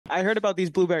I heard about these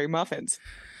blueberry muffins.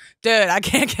 Dude, I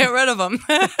can't get rid of them.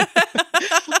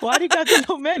 Why do you got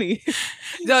so many?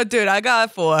 No, dude, I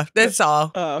got 4. That's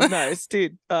all. Oh, nice,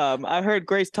 dude. I heard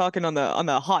Grace talking on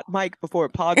the hot mic before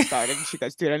pod started. And she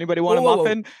goes, "Dude, anybody want a Whoa, whoa, whoa.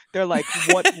 muffin?" They're like,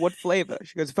 "What flavor?"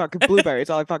 She goes, "Fucking blueberry. It's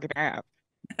all I fucking have."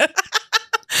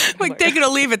 Like, take it or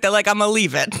leave it. They're like, I'm gonna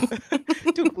leave it.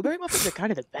 Dude, blueberry muffins are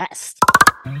kind of the best.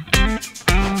 All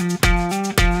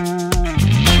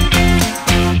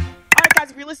right,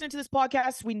 guys, if you're listening to this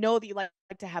podcast, we know that you like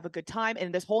to have a good time.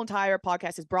 And this whole entire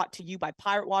podcast is brought to you by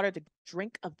Pirate Water, the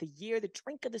drink of the year, the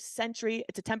drink of the century.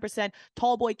 It's a 10%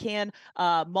 tall boy can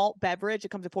malt beverage. It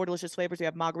comes in 4 delicious flavors. We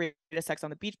have Margarita, Sex on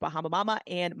the Beach, Bahama Mama,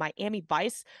 and Miami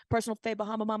Vice. Personal fave,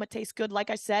 Bahama Mama tastes good. Like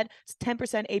I said, it's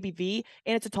 10% ABV,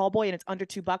 and it's a tall boy, and it's under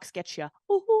 $2. Gets you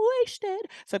wasted.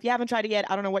 So if you haven't tried it yet,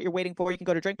 I don't know what you're waiting for. You can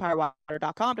go to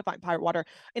drinkpiratewater.com to find Pirate Water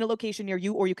in a location near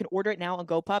you, or you can order it now on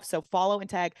GoPuff. So follow and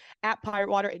tag at Pirate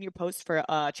Water in your post for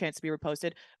a chance to be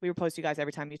reposted. We repost you guys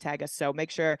every time you tag us. So make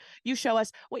sure you show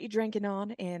us what you're drinking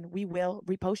on, and we will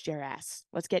repost your ass.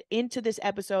 Let's get into this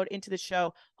episode, into the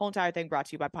show. Whole entire thing brought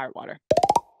to you by Pirate Water.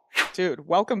 Dude,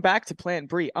 welcome back to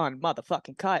PlanBri on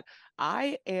motherfucking Cut.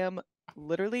 I am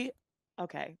literally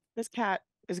okay. This cat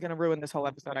is gonna ruin this whole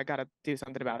episode. I gotta do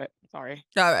something about it. Sorry.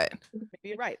 All right. Maybe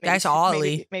you're right. That's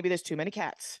Ollie. Maybe there's too many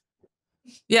cats.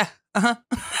 Yeah. Maybe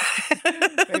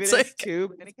It's there's like,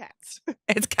 too many cats.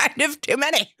 it's kind of too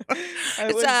many.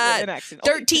 It was an accident.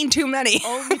 13 too many.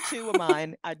 Only 2 of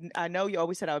mine. I know you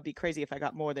always said I would be crazy if I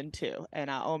got more than 2, and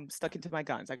I'm stuck into my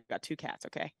guns. I got 2 cats.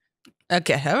 Okay.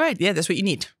 Okay. All right. Yeah, that's what you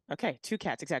need. Okay, 2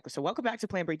 cats exactly. So welcome back to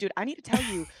PlanBri, dude. I need to tell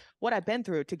you what I've been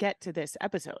through to get to this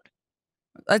episode.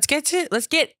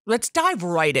 Let's dive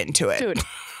right into it. Dude,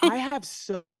 I have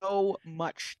so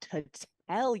much to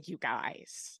tell you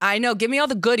guys. I know. Give me all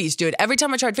the goodies, dude. Every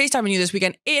time I tried FaceTiming you this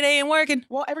weekend, it ain't working.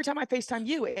 Well, every time I FaceTime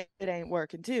you, it ain't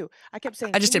working too. I kept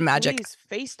saying, I just "Can did we magic." please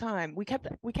FaceTime. We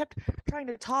kept trying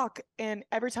to talk, and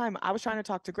every time I was trying to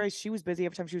talk to Grace, she was busy.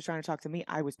 Every time she was trying to talk to me,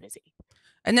 I was busy.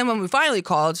 And then when we finally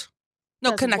called,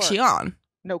 no Doesn't work. connection.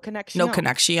 No connection. No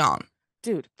connection.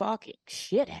 Dude, fucking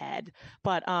shithead.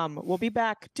 But we'll be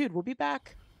back. Dude, we'll be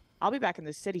back. I'll be back in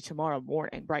the city tomorrow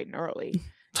morning, bright and early.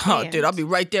 Oh, dude, I'll be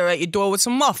right there at your door with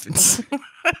some muffins.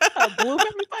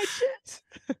 Blueberry pie shit.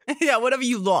 Yeah, whatever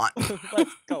you want.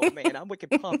 Let's go, man. I'm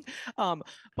wicked pumped.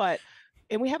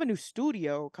 And we have a new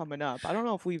studio coming up. I don't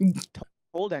know if we've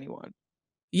told anyone.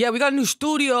 Yeah, we got a new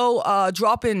studio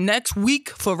dropping next week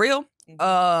for real.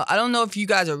 I don't know if you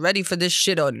guys are ready for this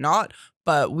shit or not,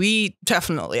 but we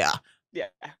definitely are. Yeah.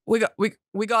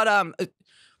 We got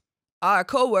our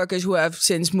co-workers who have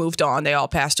since moved on, they all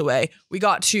passed away. We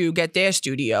got to get their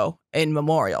studio in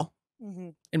memorial. Mm-hmm.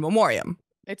 In memoriam.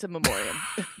 It's a memoriam.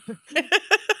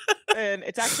 And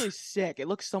it's actually sick. It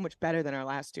looks so much better than our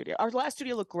last studio. Our last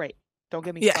studio looked great. Don't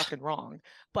get me fucking wrong.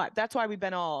 But that's why we've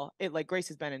been like Grace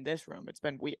has been in this room. It's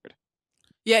been weird.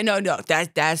 Yeah, no.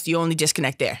 That's the only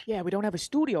disconnect there. Yeah, we don't have a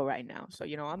studio right now. So,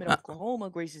 I'm in Oklahoma.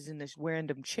 Grace is in this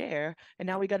random chair. And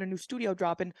now we got a new studio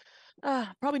dropping.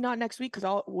 Probably not next week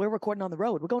because we're recording on the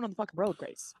road. We're going on the fucking road,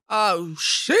 Grace. Oh,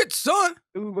 shit, son.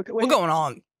 We're going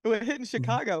on. We're hitting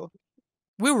Chicago.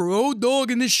 We're road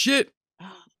dogging this shit.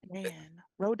 Oh, man.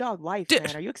 Road dog life, Dude,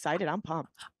 man. Are you excited? I'm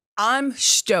pumped. I'm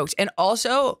stoked. And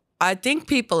also, I think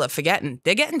people are forgetting.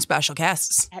 They're getting special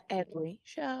guests. At every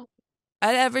show.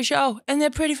 At every show. And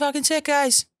they're pretty fucking sick,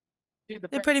 guys. Dude,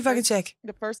 they're pretty fucking sick.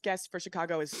 The first guest for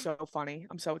Chicago is so funny.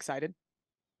 I'm so excited.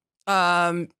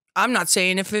 I'm not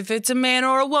saying if it's a man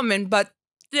or a woman, but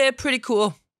they're pretty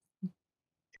cool.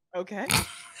 Okay.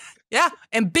 Yeah,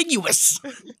 ambiguous.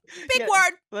 Big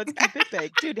word. Let's keep it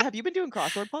big. Dude, have you been doing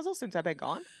crossword puzzles since I've been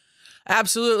gone?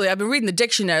 Absolutely. I've been reading the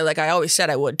dictionary like I always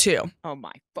said I would, too. Oh,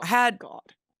 my God.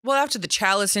 Well, after the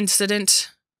chalice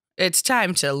incident, it's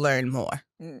time to learn more.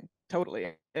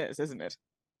 Totally is, isn't it?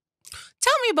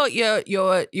 Tell me about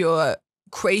your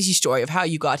crazy story of how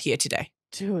you got here today.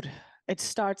 Dude, it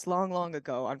starts long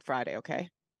ago on Friday, okay?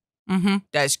 Mm-hmm.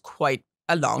 That's quite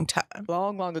a long time.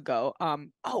 Long ago.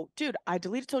 Dude, I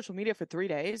deleted social media for 3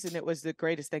 days, and it was the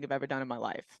greatest thing I've ever done in my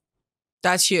life.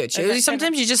 That's huge.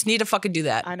 Sometimes you just need to fucking do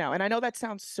that. I know. And I know that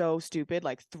sounds so stupid,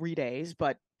 like 3 days,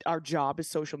 but our job is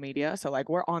social media. So, like,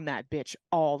 we're on that bitch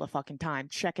all the fucking time,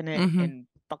 checking it and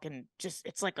fucking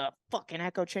it's like a fucking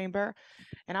echo chamber.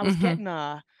 And I was getting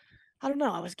I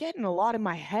was getting a lot in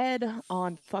my head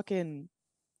on fucking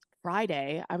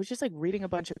Friday. I was just like reading a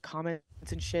bunch of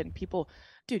comments and shit, and people,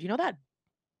 dude, you know that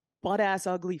butt ass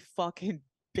ugly fucking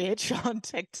bitch on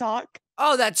TikTok?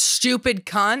 Oh, that stupid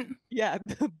cunt. Yeah,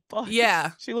 the bus.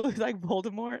 Yeah. She looks like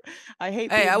Voldemort. I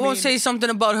hate. Hey, being I won't mean. say something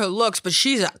about her looks, but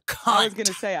she's a cunt. I was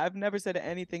gonna say I've never said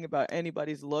anything about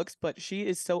anybody's looks, but she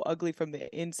is so ugly from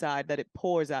the inside that it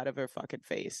pours out of her fucking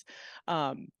face.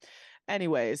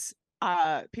 Anyways,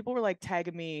 people were like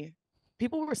tagging me.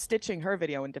 People were stitching her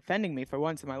video and defending me. For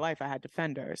once in my life, I had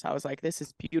defenders. I was like, this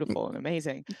is beautiful and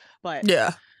amazing. But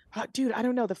Yeah. dude, I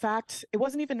don't know. The fact it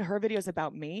wasn't even her videos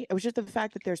about me. It was just the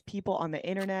fact that there's people on the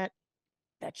internet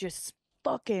that just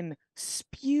fucking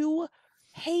spew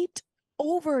hate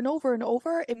over and over and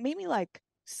over. It made me like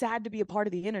sad to be a part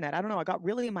of the internet. I don't know. I got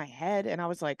really in my head and I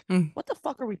was like, what the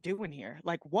fuck are we doing here?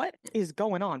 Like, what is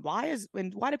going on? Why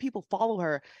do people follow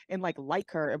her and like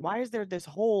her? And why is there this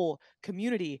whole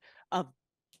community of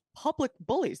public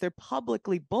bullies? They're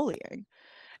publicly bullying.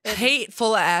 And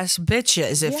hateful ass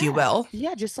bitches, if you will.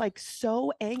 Yeah, just like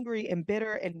so angry and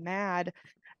bitter and mad.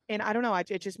 And I don't know,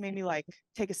 it just made me like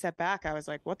take a step back. I was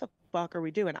like, what the fuck are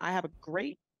we doing? I have a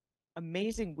great,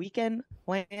 amazing weekend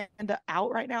planned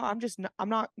out right now. I'm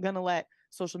not gonna let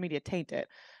social media taint it.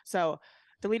 So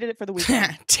deleted it for the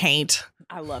weekend. Taint.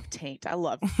 I love taint. I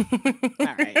love.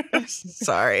 All right.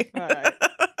 Sorry. All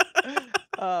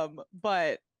right.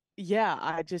 But yeah,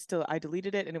 I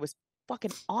deleted it and it was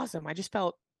fucking awesome. I just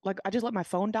felt like I just let my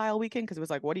phone die all weekend because it was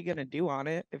like, what are you gonna do on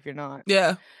it if you're not?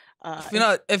 Yeah.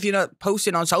 If you're not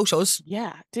posting on socials.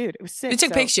 Yeah, dude, it was sick. You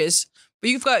take pictures, but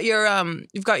you've got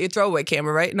your throwaway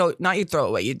camera, right? No, not your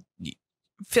throwaway. You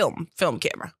film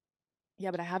camera.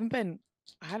 Yeah, but I haven't been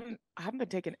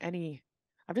taking any.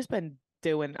 I've just been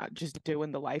doing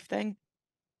the life thing.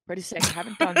 Pretty sick. I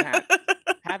haven't done that.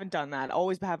 Haven't done that.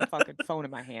 Always have a fucking phone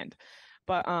in my hand.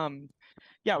 But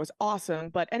yeah, it was awesome.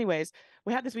 But anyways,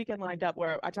 we had this weekend lined up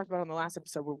where I talked about on the last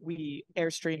episode where we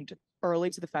airstreamed early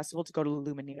to the festival to go to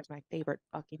Lumineers, my favorite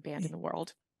fucking band in the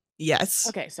world. Yes.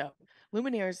 Okay, so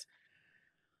Lumineers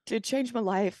did change my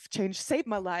life, saved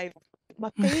my life. My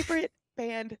favorite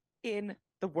band in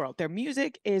the world. Their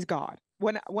music is God.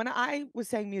 When I was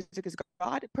saying music is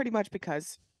God, pretty much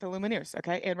because the Lumineers,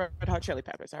 okay, and Red Hot Chili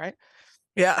Peppers, all right?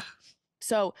 Yeah.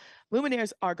 So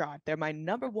Lumineers are God. They're my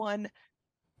number one.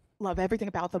 Love everything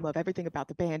about them. Love everything about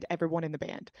the band. Everyone in the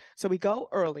band. So we go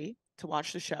early to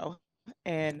watch the show,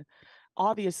 and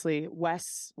obviously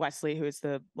Wesley, who is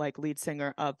the like lead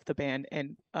singer of the band,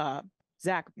 and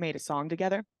Zach made a song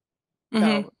together.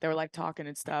 So they were like talking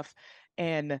and stuff,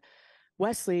 and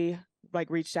Wesley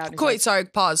like reached out. And wait, sorry,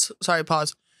 pause.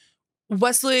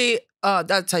 Wesley,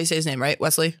 that's how you say his name, right?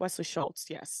 Wesley Schultz,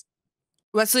 yes.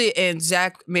 Wesley and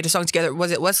Zach made a song together.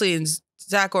 Was it Wesley and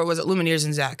Zach, or was it Lumineers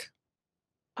and Zach?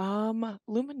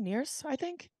 Lumineers, I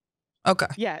think. Okay.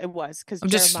 Yeah, it was because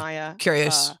Jeremiah,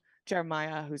 curious.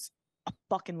 Jeremiah, who's a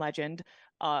fucking legend,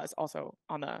 is also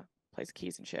on the plays the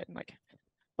keys and shit, and like.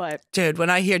 But dude, when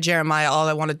I hear Jeremiah, all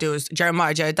I want to do is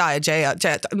Jeremiah,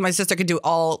 Jedediah, my sister could do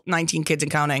all 19 kids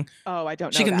and counting. Oh, I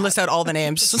don't know. She can list out all the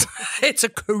names. It's a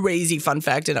crazy fun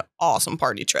fact and an awesome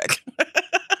party trick.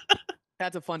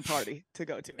 That's a fun party to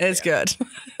go to. It's good.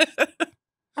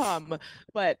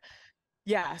 But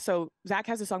yeah, so Zach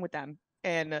has a song with them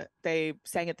and they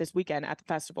sang it this weekend at the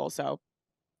festival. So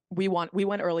we went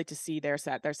early to see their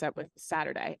set. Their set was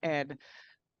Saturday, and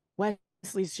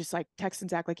Wesley's just like texting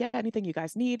Zach, like, yeah, anything you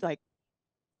guys need, like,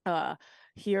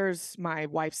 here's my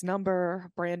wife's number,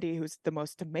 Brandy, who's the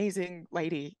most amazing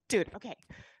lady. Dude, okay.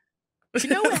 You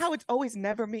know how it's always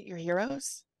never meet your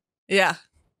heroes? Yeah.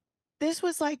 This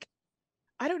was like,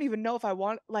 I don't even know if I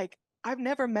want, like, I've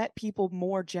never met people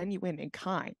more genuine and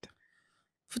kind.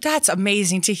 That's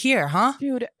amazing to hear, huh?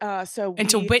 Dude,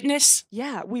 to witness?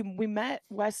 Yeah, we met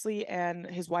Wesley and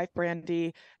his wife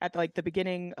Brandy at like the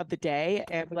beginning of the day,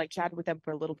 and we like chatted with them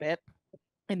for a little bit.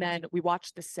 And then we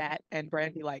watched the set, and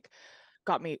Brandy like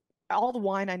got me all the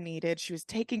wine I needed. She was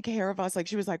taking care of us. Like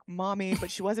she was like mommy, but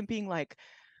she wasn't being like,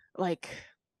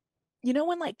 you know,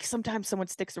 when like sometimes someone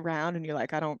sticks around and you're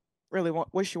like, I don't really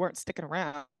wish you weren't sticking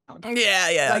around.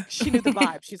 Yeah. Like she knew the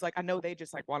vibe. She's like, I know they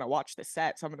just like want to watch the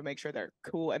set, so I'm gonna make sure they're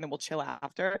cool, and then we'll chill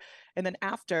after. And then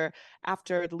after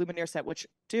the Lumineer set, which,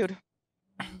 dude,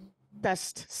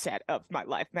 best set of my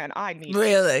life, man.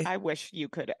 I wish you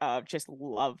could just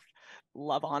love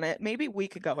on it. Maybe we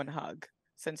could go and hug,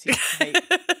 since you hate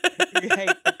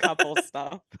the couple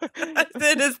stuff.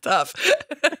 It is tough.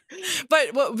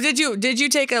 But did you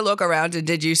take a look around and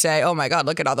did you say, oh my God,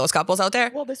 look at all those couples out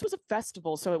there? Well, this was a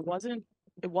festival, so it wasn't.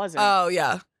 Oh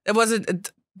yeah, it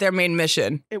wasn't their main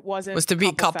mission. It wasn't. Was to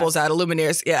beat couples out of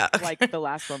Lumineers. Yeah, like the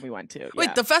last one we went to.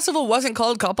 Wait, the festival wasn't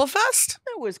called Couple Fest?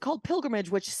 It was called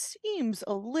Pilgrimage, which seems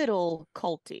a little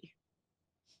culty.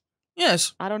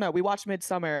 Yes. I don't know. We watched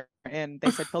Midsummer and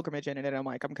they said pilgrimage in it, and I'm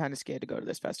like, I'm kind of scared to go to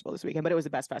this festival this weekend, but it was the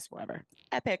best festival ever.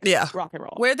 Epic. Yeah. Rock and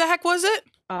roll. Where the heck was it?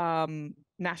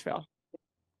 Nashville.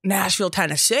 Nashville,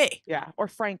 Tennessee. Yeah, or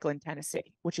Franklin,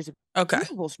 Tennessee, which is a Okay.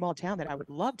 beautiful small town that I would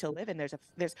love to live in.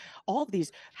 There's all of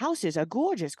these houses are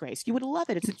gorgeous, Grace. You would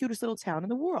love it. It's the cutest little town in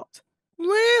the world.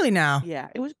 Really now? Yeah,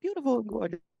 it was beautiful and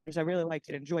gorgeous. I really liked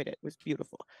it, enjoyed it. It was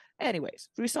beautiful. Anyways,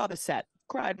 we saw the set,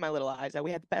 cried my little eyes out.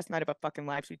 We had the best night of our fucking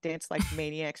lives. We danced like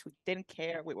maniacs. We didn't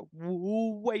care. We were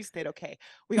wasted. Okay,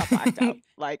 we got blacked out.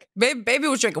 Like, baby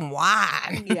was drinking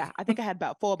wine. Yeah, I think I had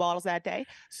about 4 bottles that day.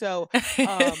 So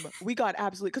we got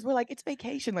absolutely, because we're like, it's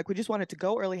vacation. Like, we just wanted to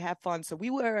go early, have fun. So we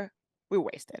were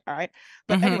wasted. All right.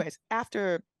 But anyways,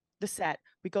 after the set,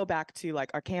 we go back to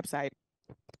like our campsite,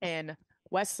 and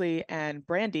Wesley and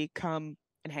Brandy come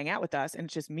and hang out with us. And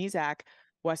it's just me, Zach,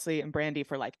 Wesley, and Brandy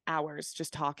for like hours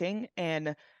just talking.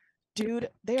 And dude,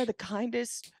 they are the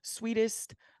kindest,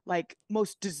 sweetest, like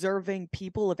most deserving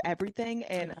people of everything.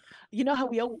 And you know how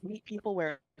we all meet people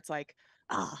where it's like,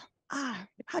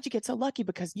 how'd you get so lucky?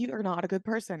 Because you are not a good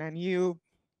person and you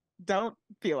don't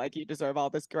feel like you deserve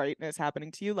all this greatness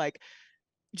happening to you. Like,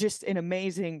 just an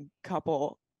amazing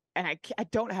couple. And I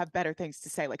don't have better things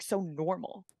to say. Like, so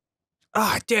normal.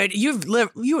 Oh, dude, you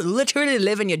were literally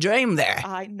living your dream there.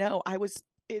 I know. It was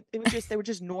just, they were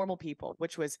just normal people,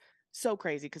 which was so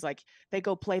crazy. Cause like they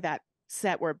go play that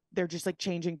set where they're just like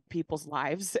changing people's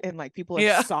lives, and like people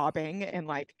are sobbing, and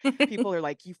like people are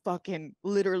like, you fucking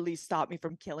literally stopped me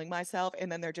from killing myself.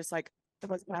 And then they're just like the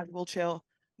most casual, chill,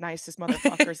 nicest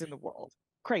motherfuckers in the world.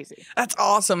 Crazy. That's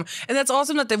awesome. And that's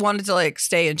awesome that they wanted to like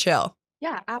stay and chill.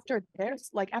 Yeah. After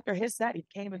his set, he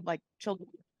came and like chilled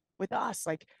with us,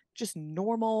 like just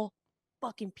normal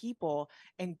fucking people,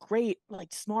 and great,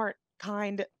 like smart,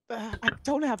 kind. I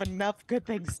don't have enough good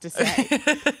things to say.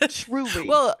 Truly.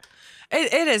 Well,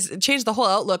 it has changed the whole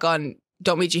outlook on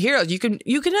don't meet your heroes. You can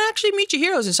actually meet your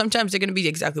heroes, and sometimes they're going to be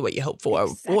exactly what you hope for,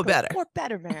 or better. Or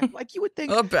better, man. Like, you would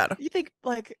think, or better. You think,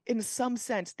 like, in some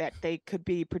sense that they could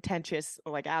be pretentious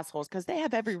or like assholes, because they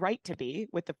have every right to be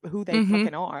with who they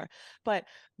fucking are. But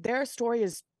their story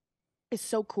is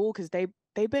so cool, because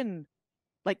they've been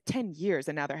like 10 years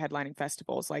and now they're headlining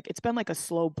festivals. Like, it's been like a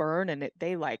slow burn, and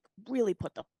they like really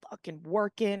put the fucking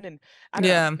work in, and I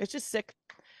don't know, it's just sick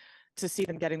to see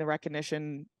them getting the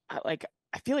recognition. Like,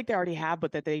 I feel like they already have,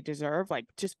 but that they deserve. Like,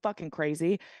 just fucking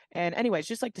crazy. And anyways,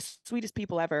 just like the sweetest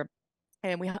people ever.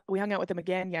 And we hung out with them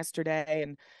again yesterday,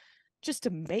 and just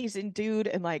amazing, dude.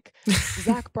 And like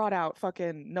Zach brought out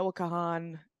fucking Noah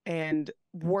Kahan and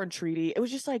War and Treaty. It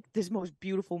was just like this most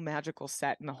beautiful, magical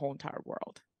set in the whole entire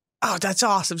world. Oh, that's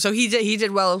awesome. So he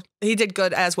did well. He did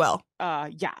good as well.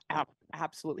 Yeah,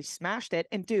 absolutely smashed it.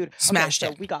 And dude, smashed it.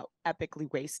 So we got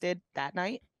epically wasted that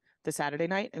night, the Saturday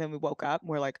night, and then we woke up and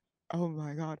we're like, oh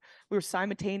my God. We were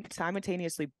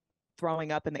simultaneously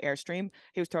throwing up in the Airstream.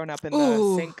 He was throwing up in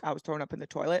the sink. I was throwing up in the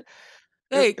toilet.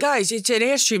 Hey, guys, it's an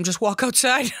Airstream. Just walk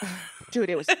outside. Dude,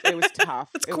 it was tough.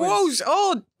 It's gross.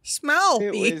 Smell.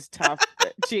 It was tough.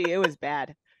 Gee, it was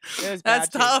bad. It was bad. That's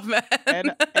tough,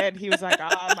 man. And he was like,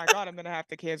 oh my God, I'm going to have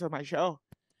to cancel my show.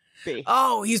 B.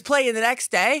 Oh, he's playing the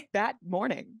next day? That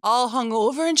morning. All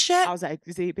hungover and shit? I was like,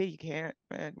 ZB, you can't,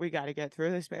 man. We got to get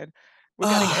through this, man.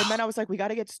 And then I was like, we got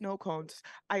to get snow cones.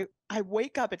 I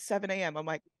wake up at 7 a.m. I'm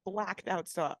like blacked out.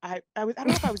 So I don't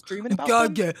know if I was dreaming about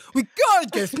them. We gotta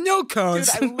get snow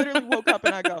cones. Dude, I literally woke up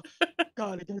and I go,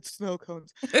 gotta get snow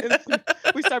cones. And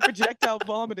we start projectile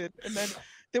vomiting. And then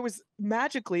there was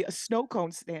magically a snow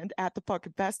cone stand at the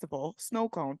fucking festival. Snow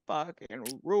cone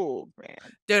fucking ruled, man.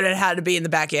 Dude, it had to be in the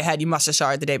back of your head. You must have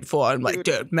saw it the day before. I'm like,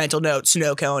 dude, mental note,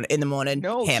 snow cone in the morning.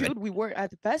 No, Hammond. dude, we weren't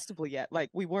at the festival yet. Like,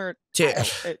 we weren't. Dude,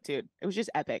 it was just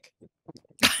epic.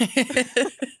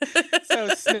 So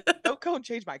snow cone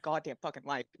changed my goddamn fucking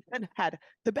life, and had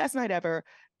the best night ever.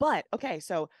 But okay,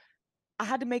 so I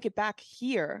had to make it back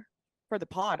here for the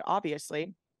pod,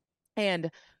 obviously,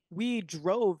 and we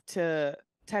drove to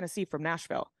Tennessee from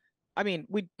Nashville. I mean,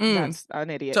 that's an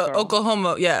idiot. So girl.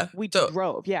 Oklahoma, yeah. We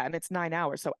drove, yeah, and it's 9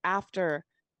 hours. So after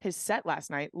his set last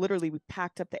night, literally we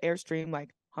packed up the Airstream,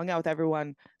 like hung out with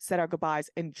everyone, said our goodbyes,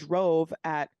 and drove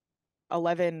at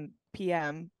 11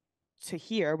 p.m. to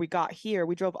here. We got here.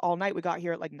 We drove all night. We got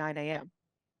here at like 9 a.m.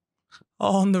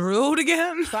 On the road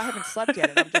again? So I haven't slept yet,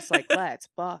 and I'm just like, let's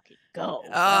fucking go.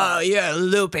 Oh, you're a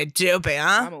loopy doopy,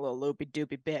 huh? I'm a little loopy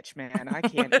doopy bitch, man. I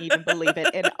can't even believe it.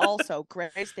 And also,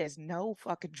 Grace, there's no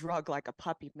fucking drug like a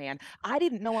puppy, man. I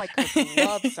didn't know I could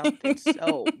love something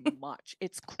so much.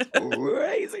 It's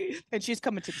crazy. And she's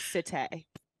coming to the city.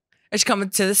 She's coming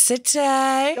to the city.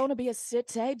 Gonna be a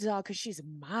city dog, because she's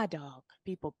my dog.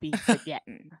 People be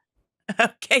forgetting.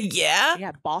 Okay, yeah.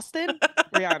 Yeah, Boston,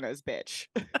 Brianna's bitch.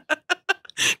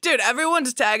 Dude,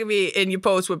 everyone's tagging me in your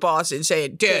post with Boston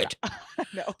saying, dude.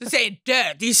 No. They're saying,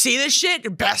 dude, do you see this shit?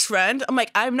 Your best friend? I'm like,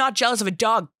 I'm not jealous of a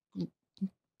dog.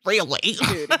 Really?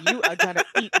 Dude, you are gonna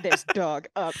eat this dog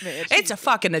up, man. It's a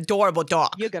fucking adorable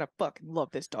dog. You're gonna fucking love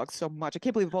this dog so much. I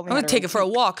can't believe we've only I'm gonna take it for a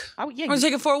walk. Yeah, I'm gonna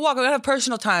take it for a walk. I'm gonna have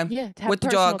personal time to have with the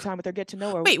personal dog. time with her, get to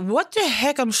know her. Wait, what the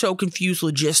heck? I'm so confused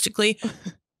logistically.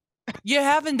 You're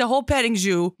having the whole petting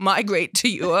zoo migrate to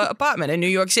your apartment in New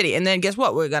York City. And then guess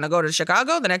what? We're going to go to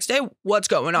Chicago the next day. What's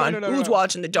going on? Who's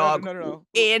watching the dog? No.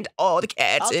 And all the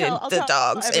cats and the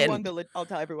dogs. I'll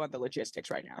tell everyone the logistics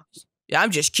right now. Yeah,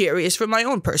 I'm just curious for my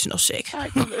own personal sake.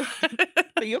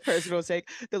 For your personal sake,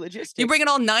 the logistics. You bringing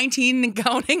all 19 and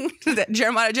counting?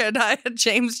 Jeremiah, Jedediah,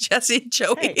 James, Jesse,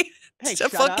 Joey. Hey,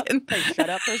 shut up. Hey, shut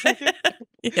up for a second.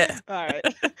 Yeah. All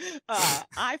right.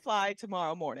 I fly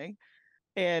tomorrow morning.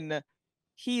 And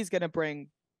he's going to bring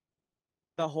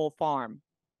the whole farm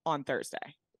on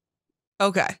Thursday.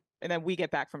 Okay. And then we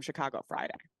get back from Chicago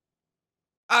Friday.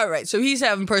 All right. So he's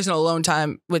having personal alone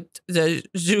time with the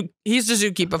zoo. He's the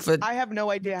zookeeper for... I have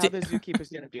no idea how the zookeeper's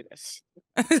going to do this.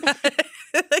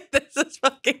 Like, this is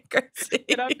fucking crazy.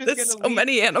 There's so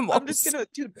many animals. I'm just going to...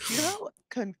 Dude, you know how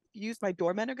confused my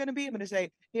doormen are going to be? I'm going to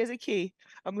say, here's a key.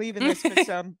 I'm leaving this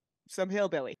for some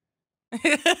hillbilly.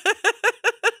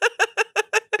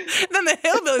 And then the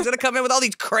hillbilly's gonna come in with all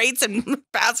these crates and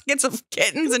baskets of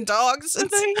kittens and dogs.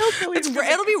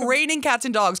 It'll be raining cats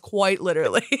and dogs, quite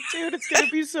literally. Dude, it's gonna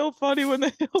be so funny when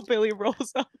the hillbilly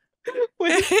rolls up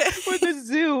with the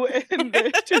zoo and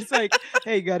they're just like,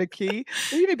 hey, you got a key?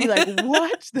 And you're gonna be like,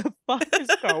 what the fuck is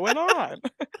going on?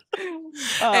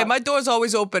 Hey, my door's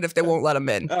always open if they won't let them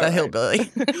in. The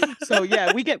hillbilly. So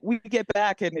yeah, we get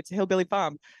back and it's Hillbilly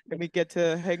Farm and we get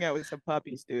to hang out with some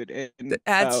puppies, dude. And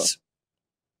that's...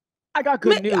 I got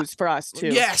good news for us too.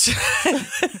 Yes.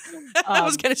 I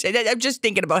was gonna say that. I'm just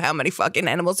thinking about how many fucking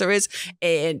animals there is,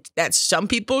 and that's some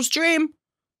people's dream.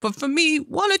 But for me,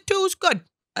 1 or 2 is good,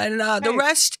 and the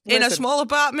rest in a small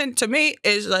apartment to me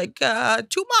is like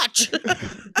too much.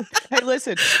 Hey,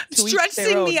 listen,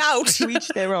 stressing me out. To each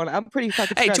their own. I'm pretty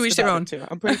fucking stressed to each their own. too.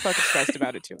 I'm pretty fucking stressed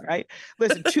about it too. All right,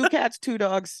 listen, 2 cats, 2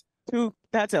 dogs, 2.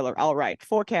 That's all right.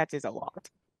 4 cats is a lot.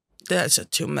 That's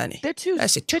too many. They're too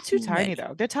tiny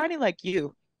though. They're tiny like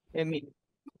you and me.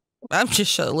 I'm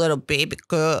just a little baby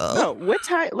girl. No, we're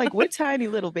tiny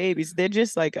little babies. They're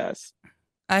just like us.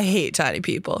 I hate tiny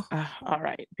people. All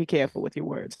right, be careful with your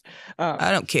words.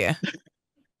 I don't care.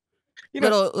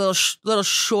 Little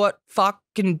short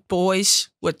fucking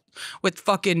boys with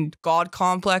fucking god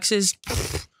complexes.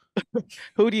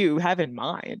 Who do you have in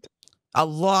mind? A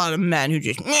lot of men who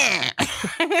just.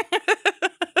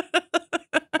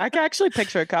 I can actually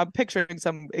I'm picturing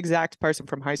some exact person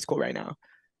from high school right now.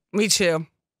 Me too.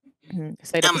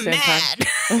 Say it at the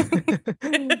same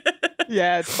time.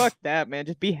 Yeah, fuck that, man.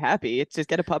 Just be happy. It's just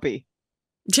get a puppy.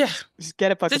 Yeah. Just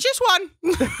get a puppy. It's just one.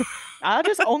 I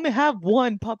just only have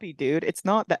one puppy, dude. It's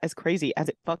not that as crazy as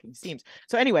it fucking seems.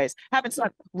 So anyways, haven't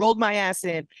slept, rolled my ass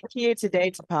in, here today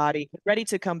to party, ready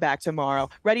to come back tomorrow,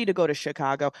 ready to go to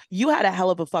Chicago. You had a hell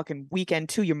of a fucking weekend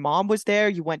too. Your mom was there.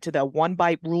 You went to the One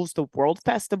Bite Rules the World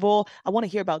Festival. I want to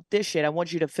hear about this shit. I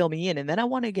want you to fill me in. And then I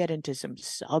want to get into some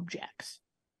subjects.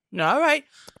 All right.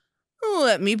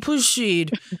 Let me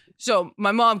proceed. So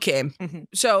my mom came.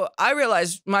 So I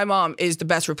realized my mom is the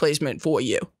best replacement for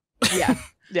you. Yeah.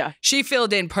 Yeah. She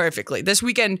filled in perfectly. This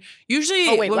weekend, usually...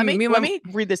 Oh, wait, let me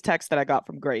read this text that I got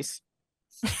from Grace.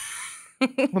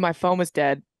 When my phone was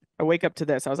dead, I wake up to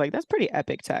this. I was like, that's pretty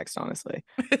epic text, honestly.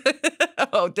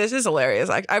 Oh, this is hilarious.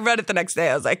 I read it the next day.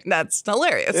 I was like, that's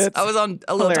hilarious. I was on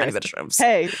a little tiny bit of shrooms.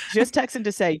 Hey, just texting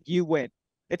to say you win.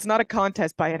 It's not a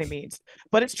contest by any means,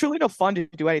 but it's truly no fun to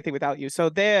do anything without you. So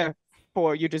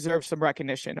therefore, you deserve some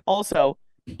recognition. Also,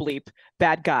 bleep,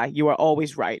 bad guy, you are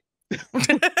always right.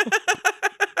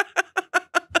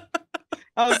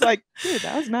 I was like, dude,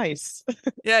 that was nice.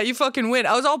 Yeah, you fucking win.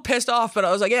 I was all pissed off, but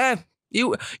I was like, yeah,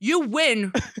 you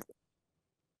win,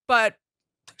 but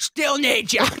still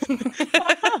need you.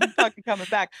 I'm fucking coming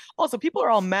back. Also, people are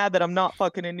all mad that I'm not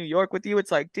fucking in New York with you.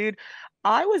 It's like, dude,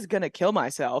 I was gonna kill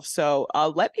myself. So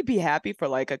let me be happy for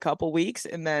like a couple weeks,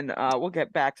 and then we'll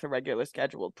get back to regular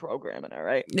scheduled programming. All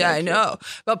right? Yeah, I know.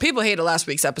 But people hated last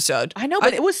week's episode. I know,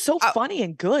 but it was so funny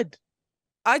and good.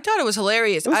 I thought it was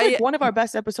hilarious. It was like one of our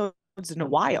best episodes in a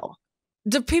while.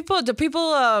 The people,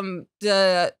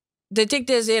 they think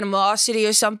there's animosity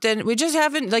or something. We just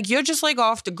haven't, like, you're just like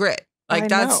off the grid. Like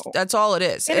that's all it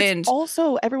is. And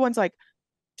also everyone's like,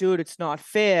 dude, it's not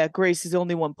fair. Grace is the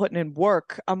only one putting in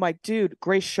work. I'm like, dude,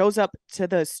 Grace shows up to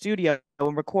the studio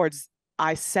and records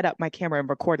I set up my camera and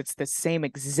record. It's the same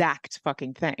exact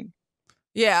fucking thing.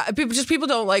 Yeah, people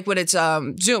don't like when it's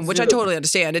Zoom, which I totally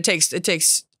understand. It takes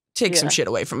some shit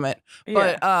away from it.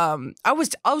 But I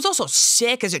was also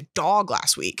sick as a dog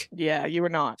last week. Yeah, you were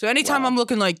not. So anytime I'm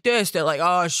looking like this, they're like,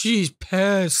 "Oh, she's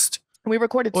pissed." We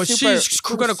recorded or she's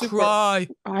gonna cry.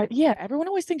 Yeah, everyone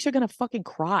always thinks you're gonna fucking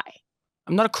cry.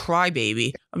 I'm not a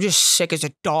crybaby. I'm just sick as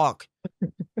a dog.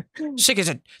 Sick as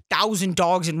 1,000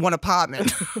 dogs in one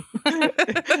apartment.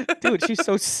 Dude, she's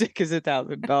so sick as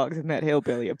 1,000 dogs in that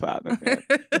hillbilly apartment, man.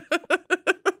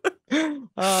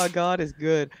 Oh, God is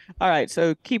good. All right,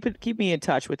 so keep me in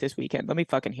touch with this weekend. Let me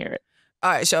fucking hear it. All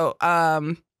right, so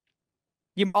on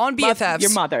BFFs,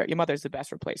 your mother's the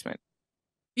best replacement.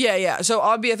 Yeah. So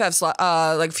on BFFs,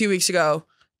 like a few weeks ago,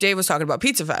 Dave was talking about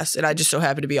Pizza Fest, and I just so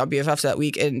happened to be on BFFs that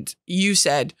week. And you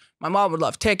said my mom would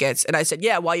love tickets, and I said,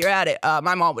 yeah. While you're at it,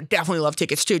 my mom would definitely love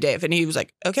tickets too, Dave. And he was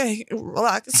like, okay,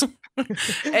 relax.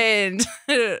 And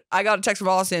I got a text from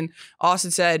Austin. Austin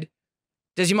said,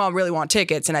 does your mom really want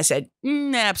tickets? And I said,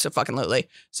 absolutely.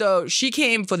 So she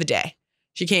came for the day.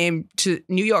 She came to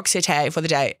New York City for the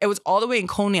day. It was all the way in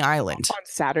Coney Island.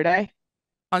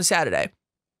 On Saturday.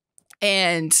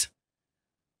 And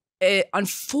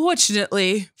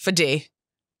unfortunately for D,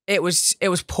 it was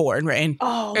pouring rain.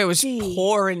 Oh, it was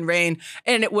pouring rain.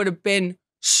 And it would have been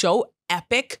so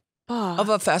epic of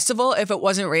a festival if it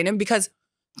wasn't raining, because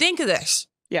think of this.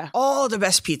 Yeah. All the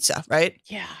best pizza, right?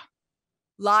 Yeah.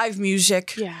 Live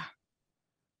music. Yeah.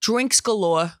 Drinks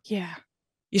galore. Yeah.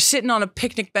 You're sitting on a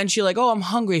picnic bench. You're like, oh, I'm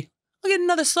hungry. I'll get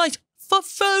another slice for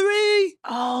free.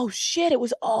 Oh, shit. It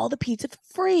was all the pizza for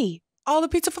free. All the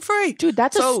pizza for free. Dude,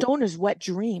 that's a stoner's wet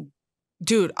dream.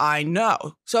 Dude, I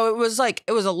know. So it was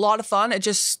a lot of fun. It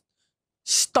just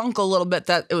stunk a little bit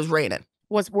that it was raining.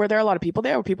 Were there a lot of people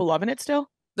there? Were people loving it still?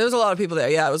 There was a lot of people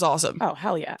there. Yeah, it was awesome. Oh,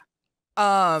 hell yeah.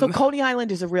 So Coney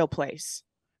Island is a real place.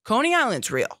 Coney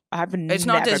Island's real. It's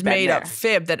not this made up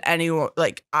fib that anyone,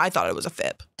 like, I thought it was a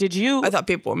fib. Did you? I thought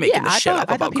people were making this shit up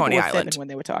about Coney Island when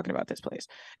they were talking about this place.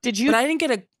 Did you? But I didn't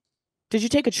get a. Did you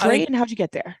take a train? How'd you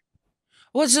get there?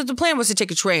 Well, so the plan was to take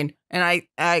a train, and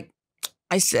I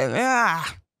said,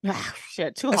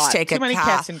 shit, too let's hot. Take too a many car.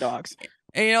 cats and dogs.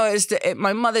 And you know,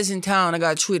 my mother's in town. I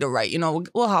got to treat her right. You know,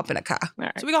 we'll hop in a car.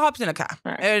 Right. So we got hopped in a car,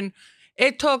 right. And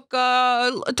it took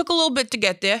a little bit to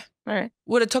get there. All right.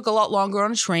 Would have took a lot longer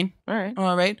on a train. All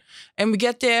right. And we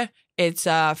get there. It's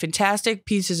fantastic.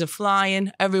 Pizzas are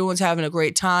flying. Everyone's having a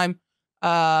great time.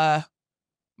 My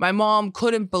mom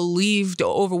couldn't believe the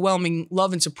overwhelming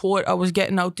love and support I was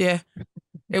getting out there.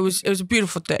 It was a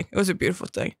beautiful thing. It was a beautiful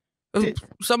thing.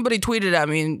 Somebody tweeted at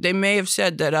me, and they may have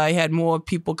said that I had more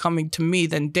people coming to me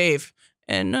than Dave.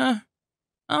 And I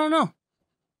don't know.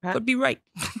 Could be right.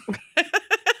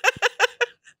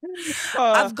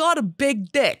 I've got a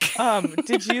big dick.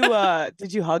 Did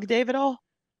you hug Dave at all?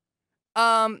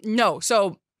 No.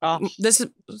 So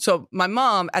my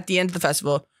mom at the end of the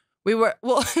festival,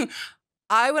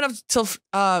 I went up till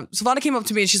Savannah came up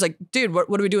to me and she's like, dude, what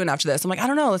are we doing after this? I'm like, I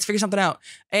don't know. Let's figure something out.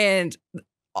 And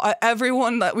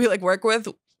everyone that we work with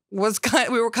we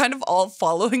were kind of all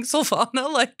following Savannah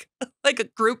like a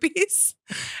groupies,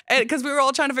 and because we were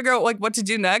all trying to figure out what to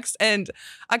do next. And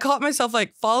I caught myself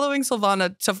following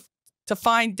Savannah to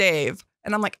find Dave.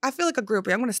 And I'm like, I feel like a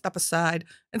groupie. I'm going to step aside.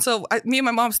 And so me and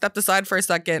my mom stepped aside for a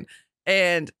second.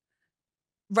 And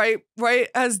right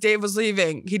as Dave was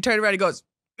leaving, he turned around and goes,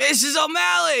 Mrs.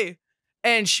 O'Malley.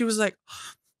 And she was like,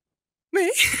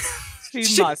 me?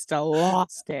 She must have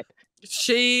lost it.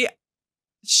 She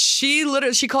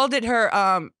literally, she called it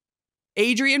her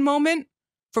Adrian moment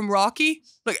from Rocky.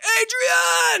 Like,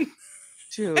 Adrian!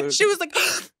 Dude. And she was like,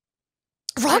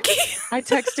 Rocky? I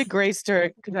texted Grace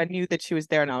because I knew that she was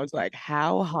there, and I was like,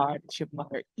 how hard is your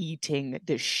mother eating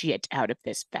the shit out of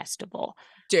this festival?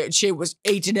 Dude, she was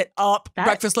eating it up.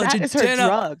 Breakfast, lunch, and dinner. That is her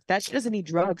drug. She doesn't need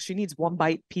drugs. She needs one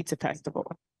bite pizza festival.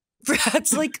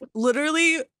 That's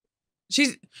literally,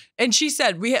 she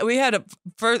said we had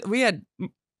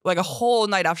a whole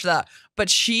night after that. But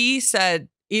she said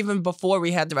even before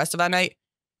we had the rest of that night,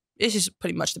 this is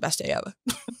pretty much the best day ever.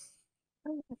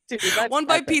 Dude, one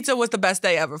bite pizza was the best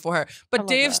day ever for her. But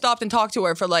Dave stopped and talked to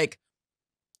her for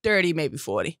 30, maybe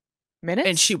 40 minutes.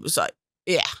 And she was like,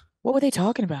 yeah. What were they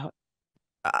talking about?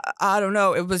 I don't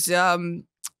know. It was adult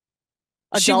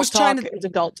talk. It was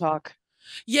adult talk.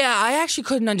 Yeah, I actually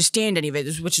couldn't understand any of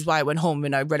it, which is why I went home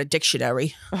and I read a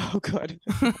dictionary. Oh, good.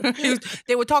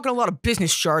 They were talking a lot of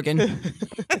business jargon.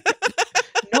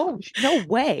 No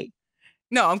way.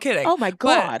 No, I'm kidding. Oh my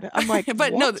God. I'm like,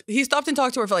 but what? no, he stopped and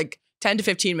talked to her for 10 to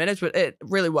 15 minutes, but it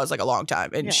really was a long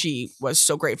time. And she was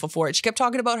so grateful for it. She kept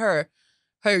talking about her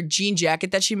her jean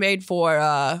jacket that she made for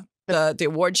the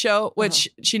award show, which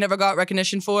she never got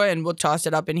recognition for, and we'll toss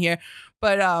it up in here.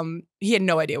 But he had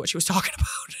no idea what she was talking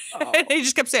about. And he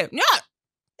just kept saying, yeah,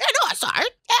 no, I'm sorry.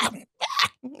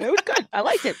 It was good. I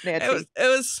liked it, Nancy. It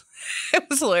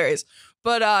was hilarious.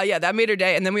 But yeah, that made her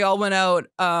day. And then we all went out.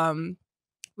 And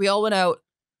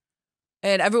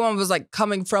everyone was like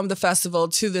coming from the festival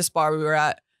to this bar we were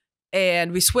at.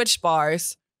 And we switched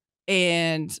bars.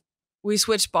 And we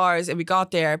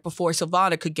got there before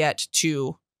Silvana could get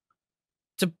to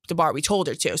the bar we told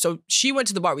her to. So she went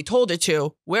to the bar we told her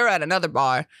to. We're at another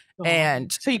bar.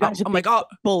 And so you guys are like,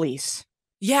 bullies.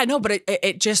 Yeah, no, but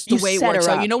it just the way it works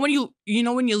out. You know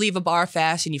when you leave a bar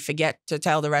fast and you forget to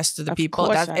tell the rest of the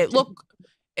people. It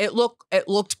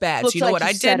looked bad. So you know what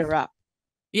I did? Set her up.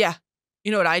 Yeah.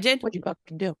 You know what I did? What'd you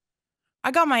fucking do? I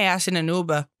got my ass in an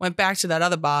Uber, went back to that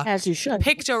other bar. As you should.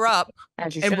 Picked her up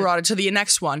and brought her to the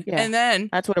next one. Yeah. And then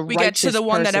that's what we get to the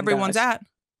one that everyone's at.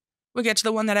 We get to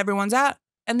the one that everyone's at.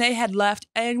 And they had left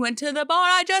and went to the bar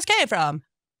I just came from.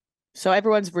 So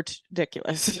everyone's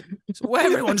ridiculous. Well,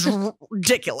 everyone's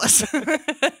ridiculous.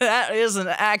 That is an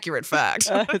accurate fact.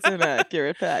 It's an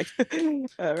accurate fact.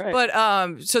 All right.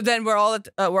 But so then we're all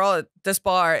at this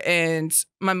bar, and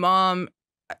my mom,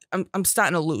 I'm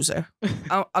starting to lose her.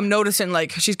 I'm noticing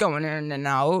like she's going in and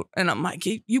out, and I'm like,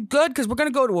 "You good? Because we're gonna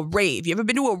go to a rave. You ever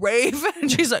been to a rave?" And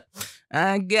she's like,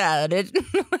 "I got it."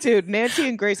 Dude, Nancy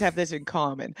and Grace have this in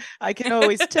common. I can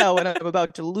always tell when I'm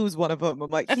about to lose one of them.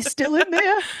 I'm like, "You still in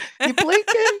there? You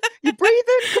blinking? You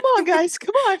breathing? Come on, guys,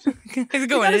 come on." He's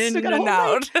going in and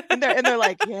out, and they're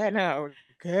like, "Yeah, no."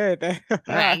 Good.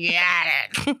 I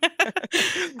got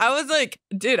it. I was like,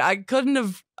 dude, I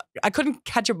couldn't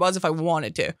catch a buzz if I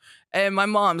wanted to. And my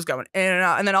mom's going in and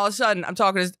out. And then all of a sudden I'm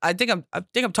talking to, I think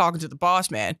I'm talking to the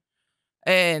boss man.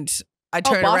 And I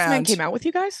turn around. Boss man came out with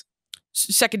you guys?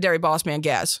 Secondary boss man,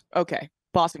 Gaz. Okay.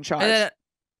 Boss in charge. And then,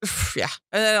 yeah.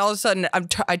 And then all of a sudden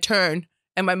I turn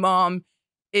and my mom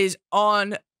is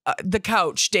on the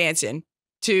couch dancing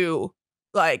to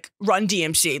like Run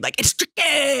DMC, like it's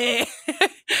tricky.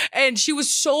 And she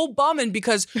was so bumming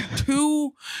because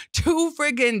two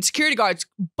friggin' security guards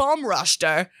bum rushed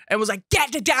her and was like,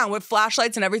 get it down with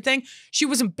flashlights and everything. She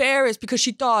was embarrassed because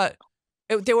she thought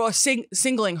they were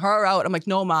singling her out. I'm like,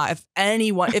 no, Ma, if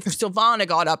Silvana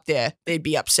got up there, they'd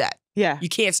be upset. Yeah. You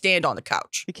can't stand on the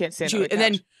couch. You can't stand on the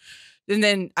couch. And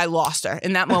then I lost her.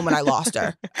 In that moment, I lost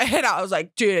her. And I was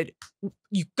like, dude,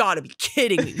 you gotta be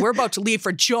kidding me. We're about to leave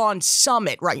for John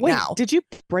Summit now. Did you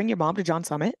bring your mom to John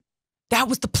Summit? That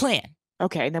was the plan.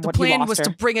 Okay, and then the plan was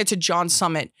to bring her to John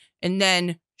Summit, and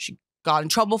then she got in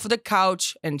trouble for the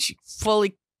couch, and she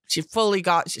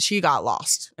got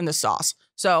lost in the sauce.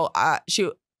 So I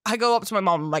go up to my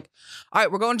mom. I'm like, all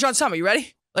right, we're going to John Summit. You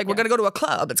ready? Like, we're gonna go to a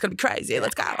club. It's gonna be crazy.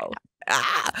 Let's go.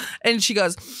 And she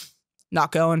goes,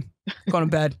 not going. Going to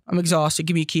bed. I'm exhausted.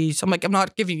 Give me your keys. I'm like, I'm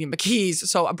not giving you my keys.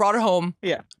 So I brought her home.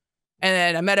 Yeah. And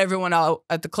then I met everyone out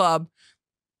at the club.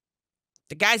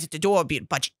 The guys at the door being a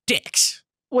bunch of dicks.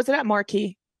 Was it at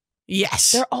Marquee?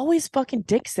 Yes. They're always fucking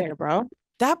dicks there, bro.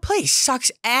 That place sucks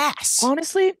ass.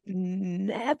 Honestly,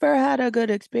 never had a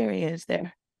good experience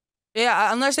there.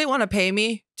 Yeah, unless they want to pay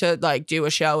me to like do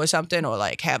a show or something, or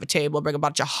like have a table, bring a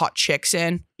bunch of hot chicks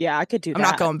in. Yeah, I could do that. I'm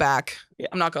not going back. Yeah.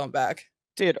 I'm not going back.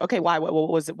 Dude, okay, why? What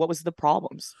was it? What was the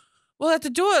problems? Well, at the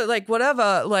door, like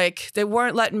whatever, like they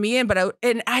weren't letting me in, but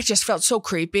I just felt so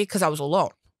creepy because I was alone.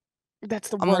 That's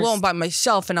the worst. I'm alone by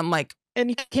myself, and I'm like, and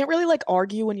you can't really like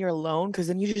argue when you're alone because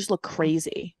then you just look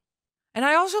crazy. And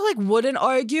I also like wouldn't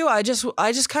argue. I just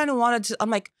kind of wanted to. I'm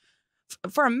like,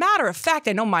 for a matter of fact,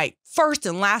 I know my first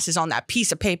and last is on that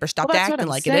piece of paper. Stop acting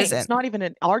like it isn't. It's not even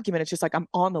an argument. It's just like, I'm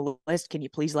on the list. Can you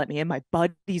please let me in? My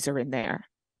buddies are in there.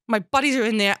 My buddies are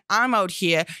in there. I'm out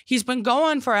here. He's been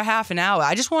going for a half an hour.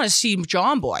 I just want to see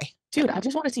John Boy. Dude, I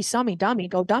just want to see Summy Dummy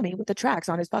go dummy with the tracks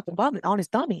on his fucking on his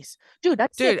dummies. Dude,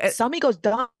 that's it. Summy goes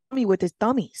dummy with his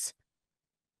dummies.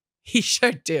 He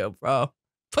should do, bro.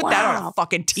 Put that on a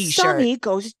fucking t-shirt. Summy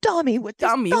goes dummy with his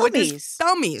dummies. With his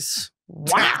dummies.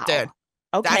 Wow. Dude.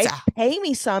 Okay, pay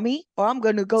me, Summy, or I'm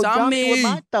going to go dummy with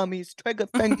my dummies. Trigger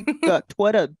finger,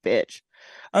 Twitter, bitch.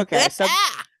 Okay, so...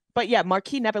 But yeah,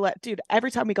 Marquis never let, dude,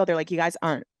 every time we go, they're like, you guys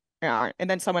aren't. And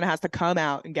then someone has to come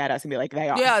out and get us and be like, they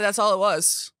are. Yeah, that's all it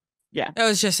was. Yeah. It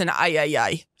was just an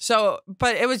ay. So,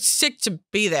 but it was sick to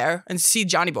be there and see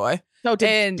Johnny Boy. So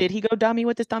did he go dummy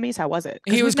with his dummies? How was it?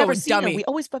 He was going dummy. We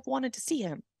always wanted to see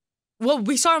him. Well,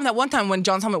 we saw him that one time when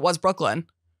John Summit was Brooklyn.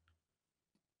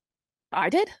 I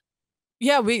did?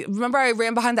 Yeah, remember I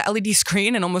ran behind the LED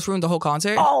screen and almost ruined the whole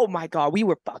concert? Oh my God, we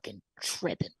were fucking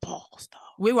tripping balls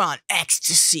though. We were on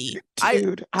ecstasy.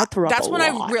 Dude, I threw up That's a when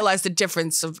lot. I realized the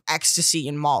difference of ecstasy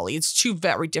and Molly. It's two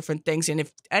very different things. And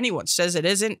if anyone says it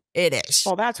isn't, it is.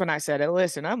 Well, that's when I said,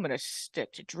 listen, I'm going to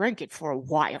stick to drinking for a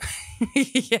while.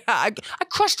 Yeah, I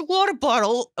crushed a water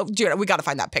bottle. Oh, dude, we got to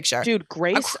find that picture. Dude,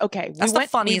 Grace, okay. That's the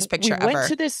funniest picture ever.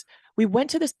 We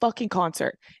went to this fucking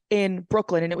concert in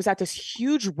Brooklyn, and it was at this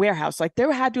huge warehouse. Like,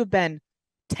 there had to have been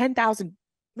 10,000.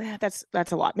 That's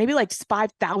a lot. Maybe like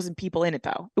 5,000 people in it,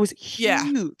 though. It was huge.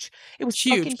 Yeah. It was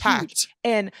huge, packed.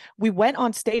 And we went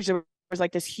on stage. There was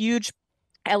like this huge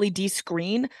LED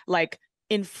screen, like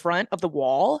in front of the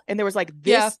wall, and there was like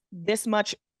this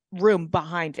much room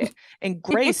behind it. And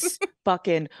Grace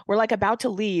we're like about to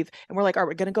leave, and we're like, all right,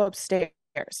 we're gonna go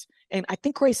upstairs. And I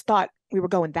think Grace thought we were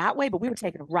going that way, but we were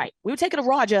taking a right. We were taking a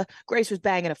Roger. Grace was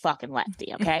banging a fucking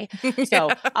lefty, okay? So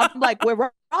I'm like,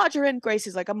 we're Rogering. Grace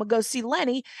is like, I'm going to go see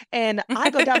Lenny. And I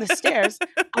go down the stairs.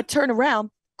 I turn around.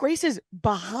 Grace is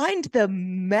behind the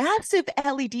massive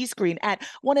LED screen at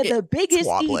one of the biggest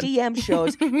EDM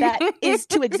shows that is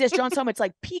to exist. John Summit's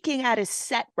like peeking at his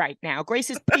set right now. Grace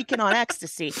is peeking on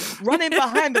ecstasy, running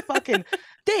behind the fucking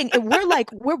thing. And we're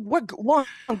like, we're long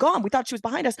gone. We thought she was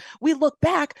behind us. We look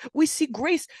back. We see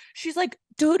Grace. She's like,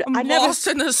 dude, I've never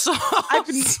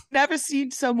seen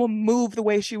someone move the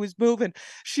way she was moving.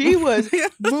 She was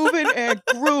moving and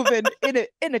grooving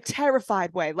in a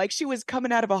terrified way. Like she was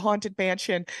coming out of a haunted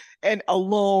mansion and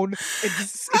alone. And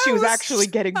she was actually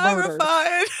getting murdered.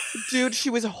 Dude, she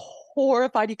was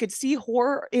horrified. You could see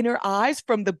horror in her eyes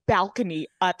from the balcony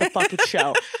at the fucking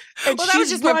show. And well, that was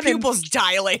just my pupils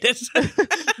dilated.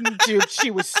 Dude, she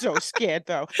was so scared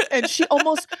though. And she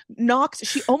almost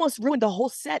ruined the whole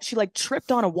set. She like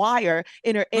tripped on a wire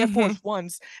in her Air Force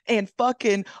Ones and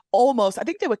fucking almost, I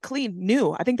think they were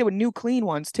new. I think they were new clean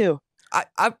ones too.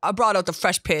 I brought out the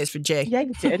fresh pairs for Jay. Yeah,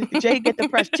 you did. Jay, get the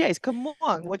fresh Jays. Come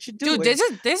on, what you doing? Dude,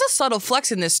 there's a subtle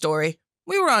flex in this story.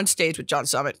 We were on stage with John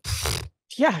Summit.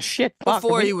 Yeah, shit.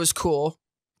 Before he was cool.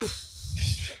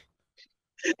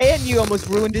 And you almost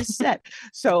ruined his set.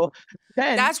 So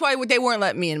then that's why they weren't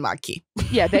letting me in Marquee.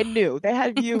 Yeah, they knew. They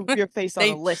had your face on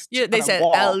a list. Yeah, they said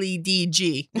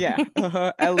LEDG. Yeah.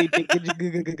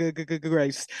 LED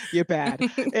Grace. You're bad.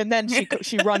 And then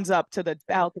she runs up to the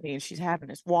balcony and she's having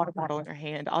this water bottle in her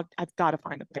hand. I've got to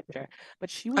find a picture. But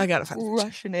she was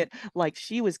crushing it like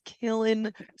she was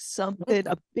killing something,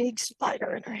 a big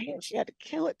spider in her hand. She had to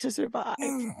kill it to survive.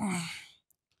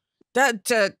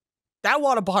 That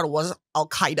water bottle was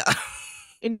Al-Qaeda.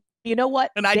 And you know what?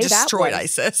 And I destroyed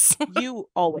ISIS. You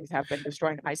always have been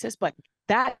destroying ISIS, but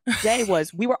that day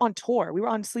we were on tour. We were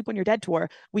on Sleep When You're Dead tour.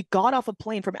 We got off a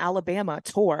plane from Alabama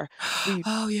tour. We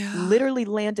literally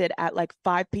landed at like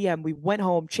 5 p.m. We went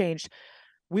home, changed.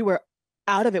 We were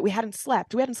out of it. We hadn't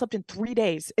slept. We hadn't slept in 3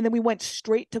 days. And then we went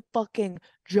straight to fucking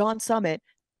John Summit,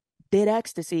 did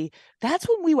ecstasy. That's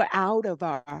when we were out of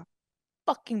our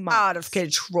fucking minds. Out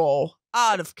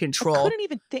of control.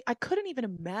 I couldn't even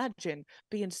imagine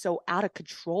being so out of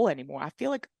control anymore. I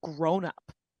feel like grown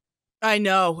up. I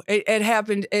know. It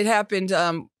happened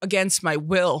against my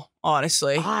will,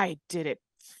 honestly. I did it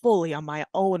fully on my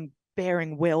own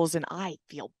bearing wills, and I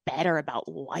feel better about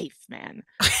life, man.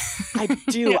 I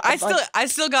do. I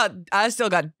still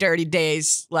got dirty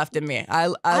days left in me. I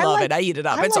love it. I eat it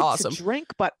up. It's awesome. To drink,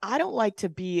 but I don't like to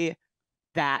be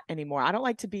that anymore. I don't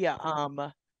like to be a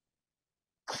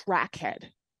crackhead,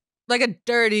 like a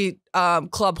dirty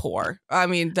club whore. I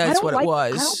mean, that's what it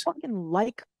was. I don't fucking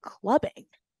like clubbing.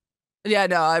 Yeah,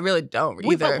 no, I really don't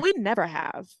either. We never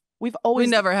have. We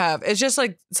never have. It's just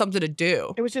like something to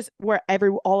do. It was just where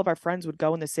all of our friends would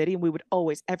go in the city, and we would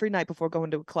always, every night before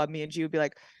going to a club, me and G would be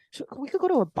like, we could go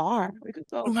to a bar. We could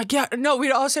go. Oh my God. No,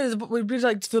 we'd all say, we'd be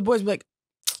like, to the boys, we'd be like,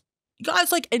 you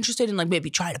guys like interested in like maybe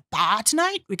trying a bar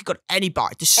tonight? We could go to any bar.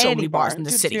 There's so many bars in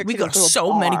the city. We go to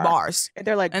so many bars. And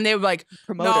they're like, and they were like,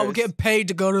 promoters. No, we're getting paid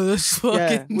to go to this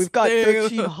fucking we've got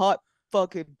 13 hot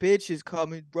fucking bitches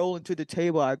coming rolling to the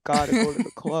table. I gotta go to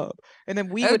the club. And then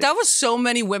that was so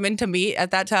many women to meet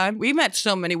at that time. We met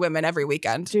so many women every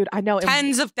weekend. Dude, I know.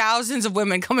 Tens of thousands of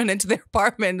women coming into their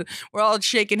apartment. We're all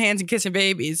shaking hands and kissing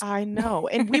babies. I know.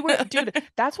 And we were, dude,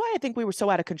 that's why I think we were so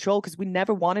out of control, because we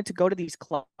never wanted to go to these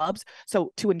clubs.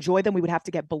 So to enjoy them, we would have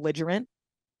to get belligerent.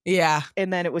 Yeah.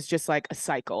 And then it was just like a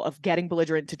cycle of getting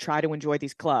belligerent to try to enjoy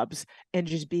these clubs and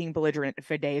just being belligerent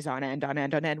for days on end,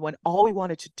 when all we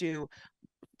wanted to do,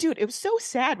 dude, it was so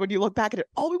sad when you look back at it.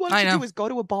 All we wanted to do was go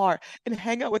to a bar and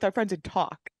hang out with our friends and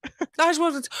talk. That's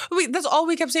all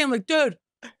we kept saying. I'm like, dude,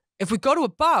 if we go to a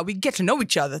bar, we get to know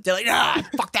each other. They're like,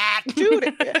 fuck that. Dude,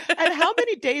 and how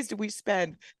many days did we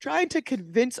spend trying to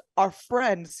convince our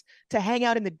friends to hang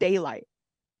out in the daylight?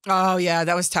 Oh, yeah,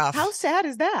 that was tough. How sad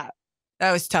is that?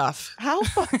 That was tough. How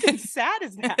fucking sad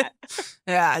is that?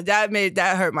 Yeah,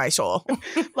 that hurt my soul.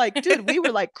 Like, dude, we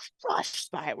were like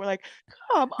crushed by it. We're like,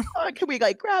 come on, can we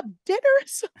like grab dinner or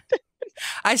something?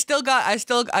 I still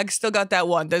got that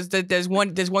one. There's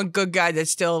one good guy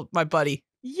that's still my buddy.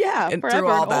 Yeah, and forever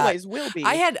all and that. always will be.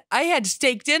 I had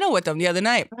steak dinner with him the other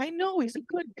night. I know, he's a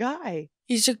good guy.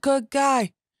 He's a good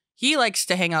guy. He likes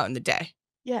to hang out in the day.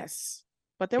 Yes.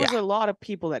 But there was a lot of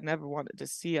people that never wanted to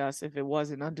see us if it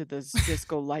wasn't under the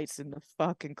disco lights in the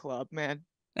fucking club, man.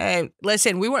 Hey,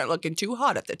 listen, we weren't looking too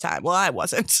hot at the time. Well, I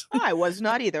wasn't. I was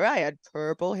not either. I had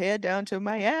purple hair down to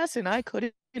my ass and I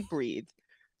couldn't breathe.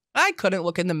 I couldn't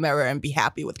look in the mirror and be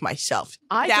happy with myself.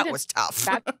 That was tough.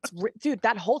 Dude,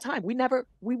 that whole time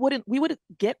we wouldn't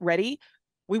get ready.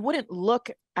 We wouldn't look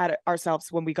at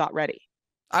ourselves when we got ready.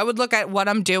 I would look at what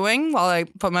I'm doing while I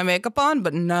put my makeup on,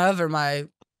 but never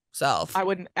myself. I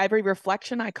wouldn't. Every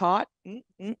reflection I caught.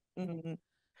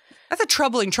 That's a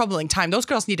troubling time. Those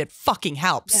girls needed fucking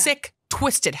help. Yeah. Sick,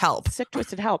 twisted help.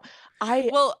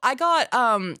 I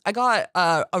got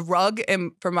a rug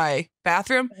for my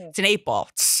bathroom. It's an 8-ball.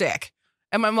 It's sick.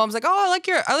 And my mom's like, "Oh, I like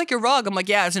your rug." I'm like,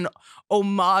 "Yeah, it's an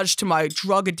homage to my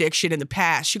drug addiction in the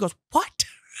past." She goes, "What?"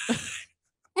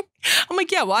 I'm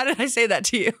like, "Yeah, why did I say that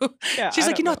to you?" Yeah, she's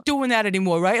like, "You're not doing that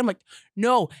anymore, right?" I'm like,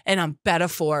 "No, and I'm better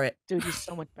for it." Dude, you're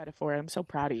so much better for it. I'm so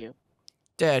proud of you.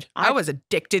 Dude, I was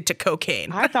addicted to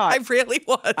cocaine. I thought I really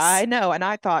was. I know, and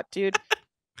I thought, dude,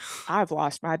 I've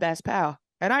lost my best pal.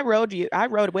 And I rode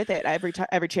with it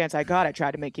every chance I got. I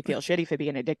tried to make you feel shitty for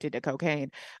being addicted to cocaine,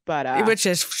 but which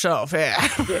is so fair.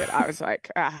 Dude, I was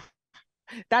like,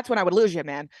 that's when I would lose you,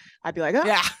 man. I'd be like, oh,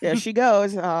 yeah, there she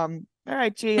goes. All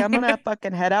right, G, I'm gonna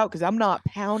fucking head out because I'm not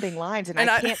pounding lines and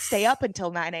I can't stay up until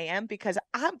 9 a.m. because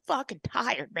I'm fucking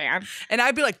tired, man. And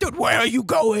I'd be like, dude, where are you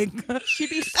going?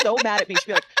 She'd be so mad at me. She'd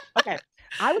be like, okay.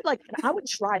 I would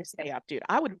try to stay up, dude.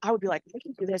 I would be like, I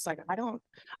can do this. Like, I don't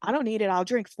need it. I'll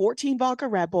drink 14 vodka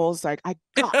Red Bulls. Like, I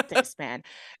got this, man.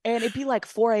 And it'd be like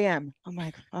 4 a.m. I'm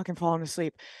like, fucking falling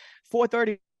asleep.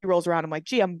 4:30 rolls around. I'm like,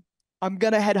 gee, I'm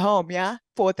gonna head home. Yeah,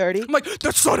 4:30. I'm like,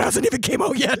 the sun hasn't even came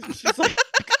out yet. She's like,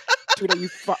 dude,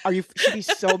 are you? She'd be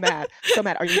so mad. So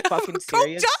mad. Are you fucking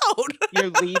serious? Go down.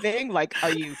 You're leaving? Like,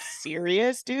 are you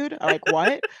serious, dude? Like,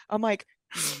 what? I'm like,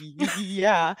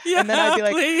 yeah. And then I'd be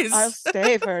like, please. I'll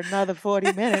stay for another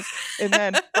 40 minutes. And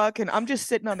then fucking I'm just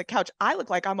sitting on the couch. I look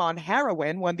like I'm on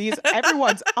heroin when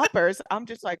everyone's uppers. I'm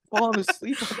just like falling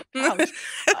asleep on the couch.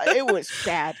 It was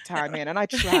bad time, man. And I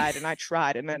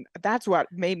tried. And then that's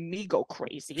what made me go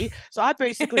crazy. So I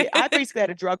basically had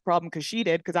a drug problem because she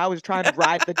did, because I was trying to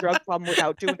ride the drug problem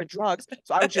without doing the drugs.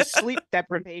 So I was just sleep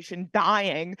deprivation,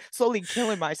 dying, slowly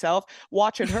killing myself,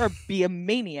 watching her be a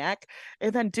maniac.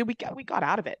 And then we got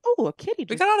out of it. Oh, a kitty.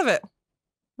 We got out of it.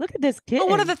 Look at this kitten. Oh,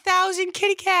 one of the 1,000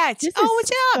 kitty cats.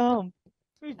 What's up?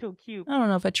 He's so cute. I don't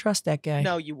know if I trust that guy.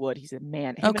 No, you would. He's a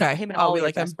man. Him and Ollie are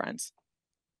like best friends.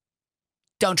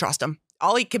 Don't trust him.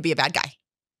 Ollie could be a bad guy.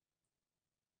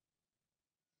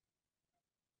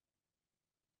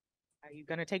 Are you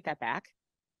going to take that back?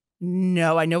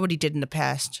 No, I know what he did in the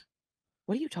past.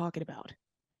 What are you talking about?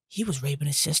 He was raping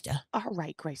his sister. All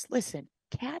right, Grace. Listen,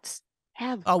 cats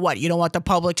have... Oh, what? You don't want the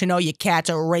public to know your cat's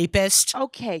a rapist?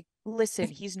 Okay, listen,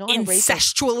 he's not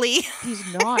Incestually? a rapist.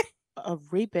 He's not a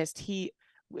rapist. He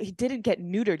didn't get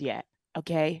neutered yet,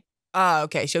 okay? Oh,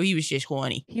 okay. So he was just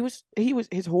horny.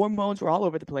 His hormones were all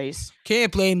over the place.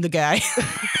 Can't blame the guy.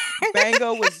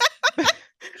 Mango was...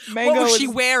 What was she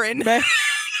wearing?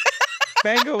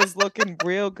 Mango was looking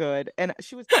real good, and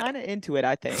she was kind of into it,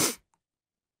 I think.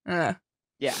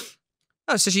 Yeah.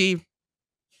 Oh, so she...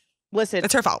 Listen.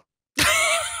 It's her fault.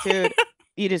 Dude,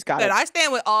 you just got it. I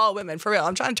stand with all women, for real.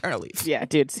 I'm trying to turn a leaf. Yeah,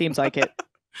 dude, seems like it.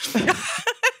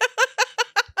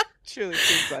 Truly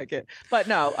seems like it. But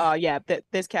no,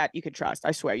 this cat you can trust.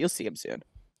 I swear, you'll see him soon.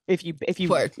 If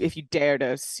you dare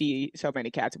to see so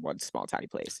many cats in one small tiny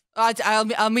place.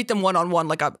 I'll meet them one-on-one,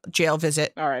 like a jail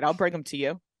visit. All right, I'll bring them to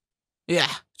you. Yeah,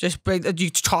 just you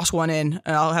toss one in,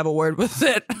 and I'll have a word with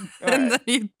it, and then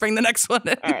you bring the next one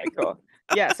in. All right, cool.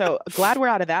 Yeah, so glad we're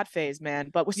out of that phase, man.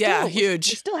 But we're still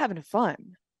huge. We're still having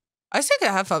fun. I think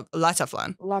I have lots of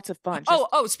fun. Lots of fun.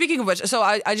 Speaking of which, so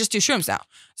I just do shrooms now.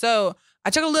 So I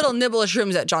took a little nibble of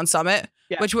shrooms at John Summit,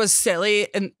 which was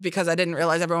silly, and because I didn't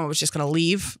realize everyone was just gonna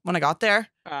leave when I got there.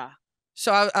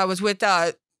 So I was with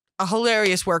a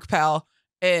hilarious work pal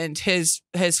and his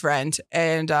friend,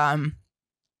 and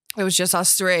it was just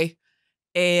us three,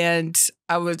 and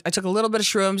I took a little bit of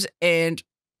shrooms, and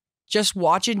just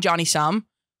watching Johnny Sum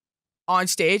on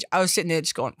stage, I was sitting there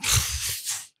just going,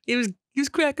 he was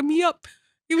cracking me up.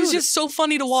 He was just so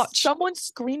funny to watch. Someone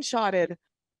screenshotted.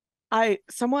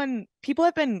 People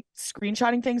have been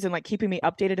screenshotting things and like keeping me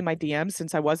updated in my DMs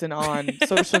since I wasn't on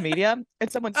social media.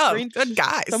 And good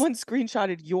guys. Someone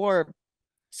screenshotted your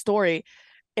story.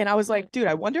 And I was like, dude,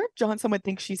 I wonder if John someone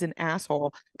thinks she's an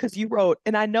asshole because you wrote,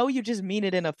 and I know you just mean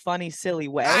it in a funny, silly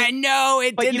way. I know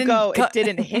it, but didn't. You go, it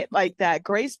didn't hit like that.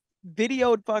 Grace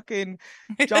videoed fucking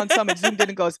John Summit, zoomed in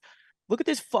and goes, look at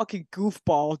this fucking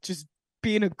goofball just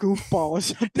being a goofball or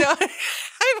something. No,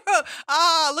 I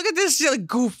wrote, look at this silly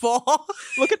goofball.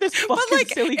 Look at this fucking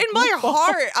silly in goofball. my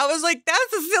heart, I was like,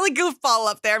 that's a silly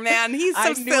goofball up there, man. He's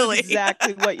so silly. I knew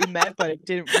exactly what you meant, but it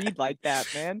didn't read like that,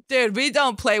 man. Dude, we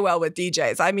don't play well with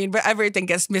DJs. I mean, everything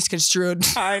gets misconstrued.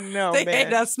 I know, they man.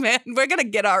 hate us, man. We're going to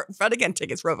get our front again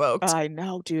tickets revoked. I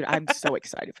know, dude. I'm so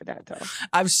excited for that, though.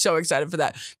 I'm so excited for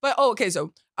that. But, okay,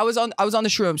 so I was on the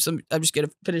shrooms. So I'm just going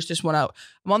to finish this one out.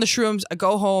 I'm on the shrooms. I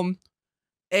go home.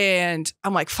 And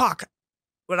I'm like, fuck,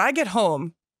 when I get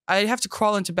home, I have to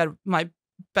crawl into my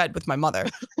bed with my mother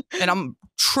and I'm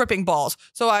tripping balls.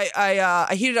 So I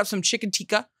heated up some chicken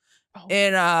tikka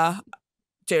and,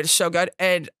 dude, it's so good.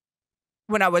 And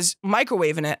when I was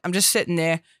microwaving it, I'm just sitting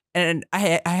there and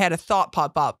I had a thought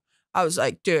pop up. I was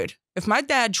like, dude, if my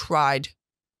dad tried,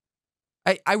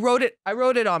 I wrote it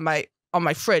on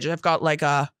my fridge. I've got like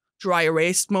a dry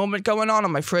erase moment going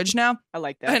on my fridge now. I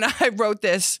like that. And I wrote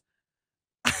this.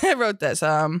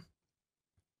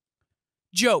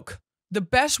 Joke. The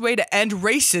best way to end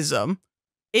racism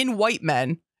in white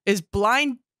men is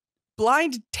blind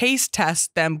taste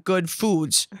test them good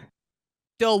foods.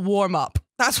 They'll warm up.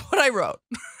 That's what I wrote.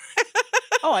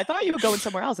 Oh, I thought you were going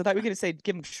somewhere else. I thought you were going to say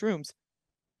give them shrooms.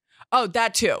 Oh,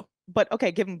 that too. But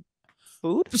okay, give them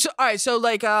food. So, all right. So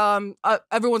like,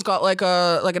 everyone's got like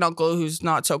an uncle who's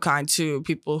not so kind to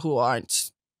people who aren't.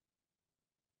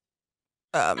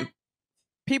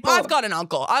 I've got an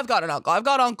uncle. I've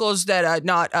got uncles that are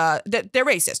not, that they're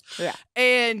racist. Yeah.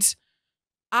 And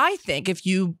I think if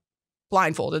you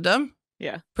blindfolded them,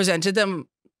 presented them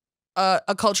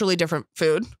a culturally different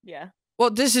food. Yeah. Well,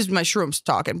 this is my shrooms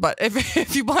talking, but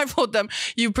if you blindfold them,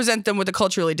 you present them with a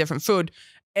culturally different food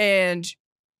and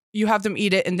you have them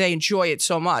eat it and they enjoy it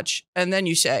so much. And then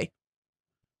you say,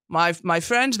 my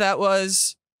friend, that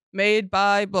was made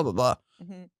by blah, blah, blah.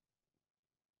 Mm-hmm.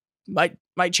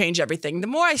 Might change everything. The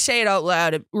more I say it out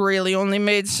loud, it really only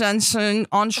made sense on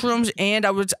shrooms. And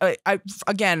I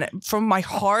again, from my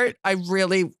heart, I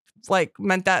really like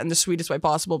meant that in the sweetest way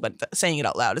possible, but saying it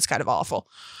out loud is kind of awful.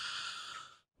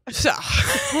 So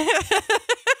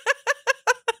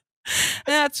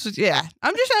that's, yeah.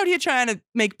 I'm just out here trying to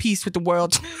make peace with the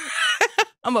world.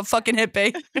 I'm a fucking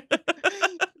hippie.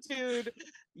 Dude.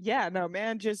 Yeah, no,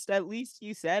 man, just at least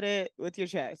you said it with your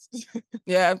chest.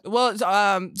 Yeah. Well,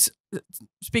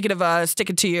 speaking of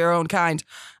sticking to your own kind,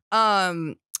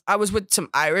 I was with some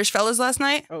Irish fellas last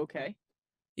night. Okay.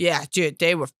 Yeah, dude,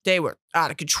 they were out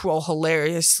of control,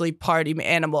 hilariously party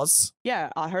animals.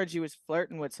 Yeah, I heard you was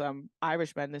flirting with some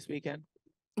Irishmen this weekend.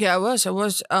 Yeah, I was.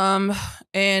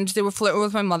 And they were flirting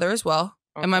with my mother as well.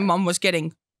 Okay. And my mom was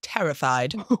getting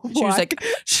terrified.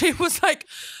 She was like,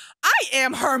 I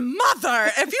am her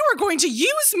mother. If you were going to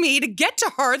use me to get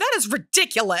to her, that is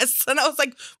ridiculous. And I was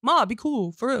like, Ma, be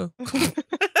cool, for real.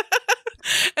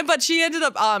 But she ended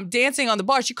up dancing on the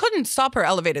bar. She couldn't stop her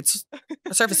elevated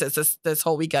surfaces this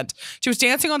whole weekend. She was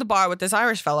dancing on the bar with this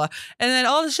Irish fella. And then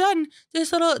all of a sudden,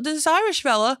 this Irish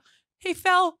fella, he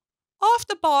fell off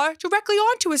the bar directly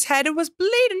onto his head and was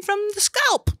bleeding from the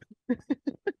scalp.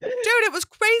 Dude, it was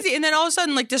crazy. And then all of a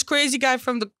sudden, like, this crazy guy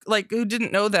from the, like, who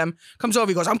didn't know them comes over.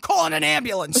 He goes, I'm calling an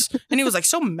ambulance. And he was like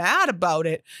so mad about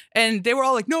it. And they were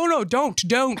all like, no, don't.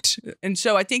 And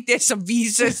so I think there's some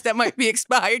visas that might be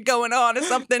expired going on or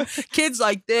something. Kids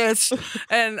like this.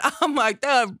 And I'm like,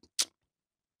 the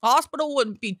hospital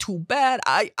wouldn't be too bad.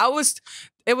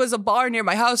 It was a bar near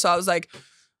my house. So I was like,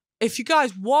 if you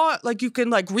guys want, like, you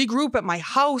can like regroup at my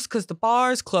house because the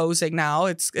bar's closing now.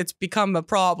 It's become a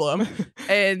problem.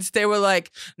 And they were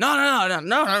like, no.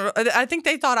 I think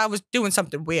they thought I was doing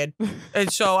something weird.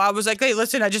 And so I was like, hey,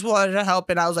 listen, I just wanted to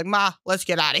help. And I was like, Ma, let's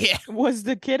get out of here. Was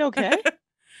the kid okay?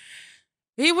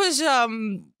 He was,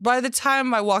 by the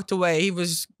time I walked away, he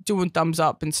was doing thumbs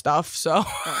up and stuff. So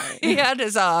right. he had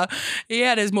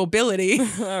his mobility.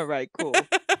 All right, cool.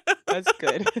 That's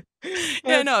good.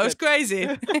 Yeah, no, it was crazy.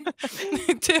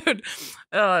 Dude.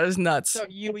 Oh, it was nuts. So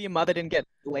you and your mother didn't get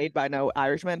laid by no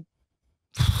Irishman?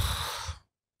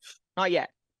 Not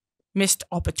yet. Missed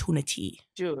opportunity.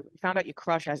 Dude, you found out your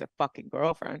crush has a fucking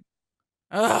girlfriend.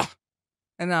 Ugh.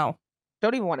 I know.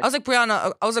 Don't even want to. I was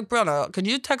like, Brianna, can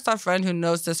you text our friend who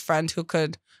knows this friend who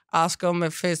could ask him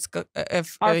if he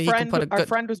can put a good... Our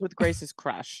friend was with Grace's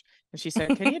crush. And she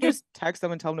said, can you just text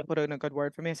them and tell them to put in a good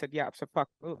word for me? I said, yeah,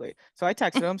 absolutely. So I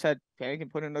texted him, said, okay, you can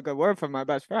put in a good word for my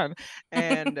best friend.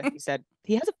 And he said,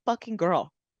 he has a fucking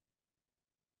girl.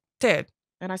 Dude.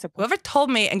 And I said, whoever told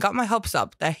me and got my hopes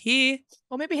up that he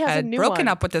maybe he has had a new broken one.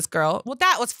 up with this girl. Well,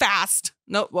 that was fast.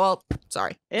 No, well,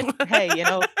 sorry. Hey,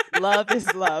 love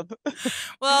is love.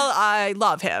 Well, I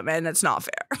love him, and it's not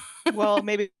fair. Well,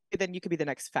 maybe then you could be the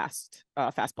next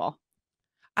fastball.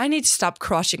 I need to stop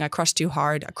crushing. I crush too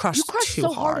hard. I crush You crush too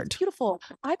so hard. It's beautiful.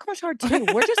 I crush hard too.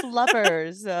 We're just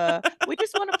lovers. We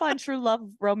just want to find true love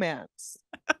romance.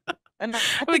 And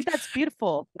I think that's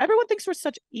beautiful. Everyone thinks we're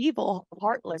such evil,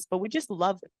 heartless, but we just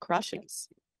love crushes.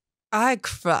 I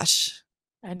crush.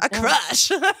 I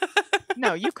crush.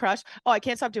 No, you crush. Oh, I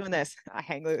can't stop doing this. I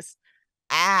hang loose.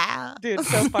 Ah, dude, it's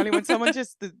so funny when someone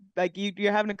just like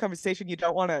you're having a conversation, you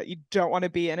don't want to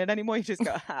be in it anymore. You just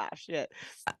go, shit.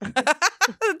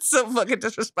 It's so fucking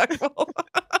disrespectful.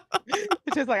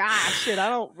 It's just like, shit, I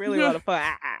don't really want to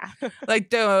fuck. Like,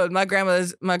 dude, my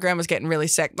grandma's getting really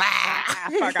sick.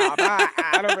 Fuck off.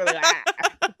 I don't really.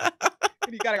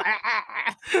 You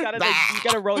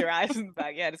gotta roll your eyes in the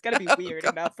back. Yeah, it's gotta be weird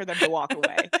enough for them to walk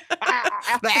away.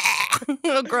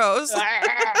 Gross.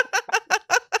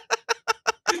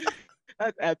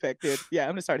 That's epic, dude. Yeah,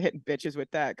 I'm gonna start hitting bitches with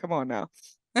that. Come on now.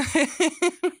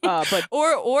 But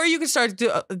or you can start to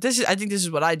do this. I think this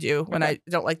is what I do when I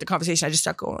don't like the conversation. I just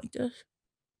start going like this.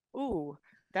 Ooh,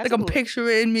 that's like I'm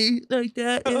picturing me like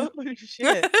that. Yeah. Oh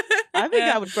shit! I think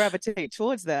I would gravitate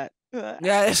towards that. Yeah,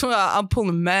 that's why I'm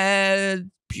pulling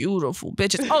mad beautiful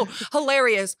bitches. Oh,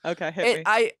 hilarious. Okay, hit me.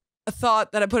 I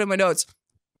thought that I put in my notes.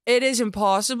 It is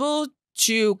impossible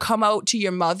to come out to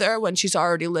your mother when she's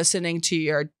already listening to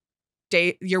your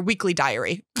weekly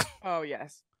diary. Oh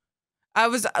yes.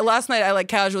 Last night I like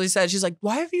casually said, she's like,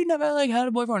 why have you never like had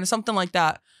a boyfriend or something like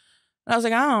that? And I was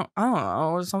like, I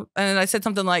don't know. And I said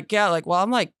something like, yeah, like, well,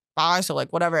 I'm like bi, so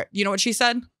like whatever. You know what she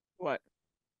said? What?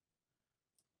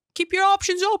 Keep your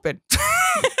options open.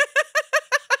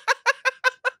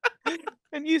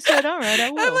 And you said, all right, I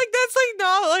will. I'm like, that's like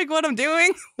not like what I'm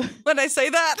doing when I say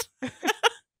that.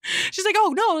 She's like,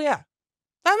 oh no, yeah.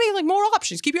 I mean, like more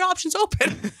options. Keep your options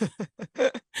open.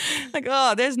 Like,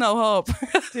 oh, there's no hope.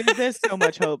 Dude, there's so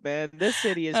much hope, man. This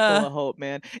city is full of hope,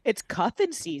 man. It's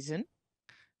cuffing season.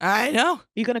 I know.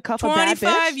 You gonna cuff a bad bitch?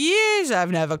 25 years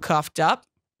I've never cuffed up.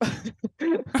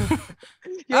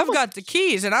 I've got the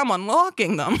keys and I'm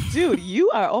unlocking them. Dude, you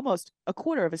are almost a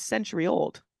quarter of a century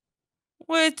old.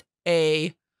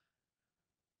 I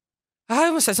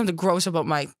almost said something gross about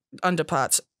my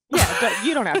underparts. Yeah, but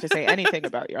you don't have to say anything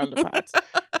about your underparts.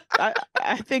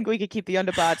 I think we could keep the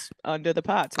underparts under the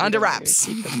pots. Under wraps.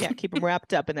 Keep them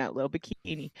wrapped up in that little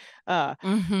bikini.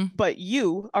 But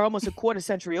you are almost a quarter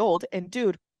century old. And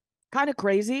dude, kind of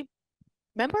crazy.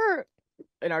 Remember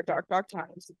in our dark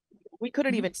times, we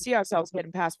couldn't even see ourselves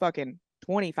getting past fucking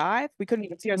 25. We couldn't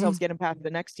even see ourselves getting past the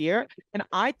next year. And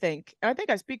I think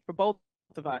I speak for both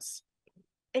of us.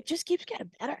 It just keeps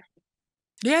getting better.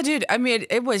 Yeah, dude. I mean,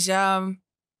 it was,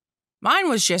 mine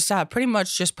was just pretty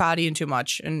much just partying too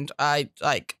much. And I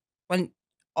like when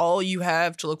all you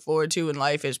have to look forward to in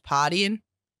life is partying.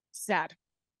 Sad.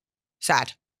 Yeah.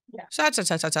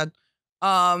 Sad.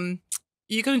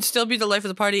 You can still be the life of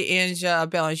the party and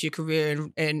balance your career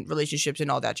and relationships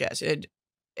and all that jazz.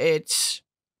 It's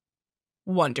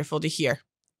wonderful to hear.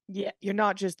 Yeah, you're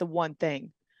not just the one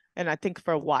thing. And I think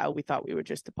for a while we thought we were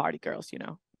just the party girls, you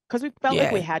know, because we felt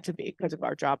like we had to be because of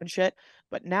our job and shit.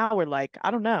 But now we're like, I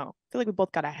don't know. I feel like we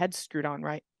both got our heads screwed on,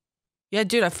 right? Yeah,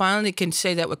 dude, I finally can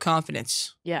say that with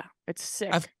confidence. Yeah, it's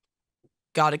sick. I've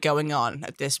got it going on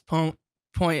at this point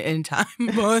in time.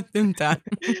 No,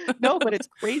 but it's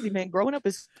crazy, man. Growing up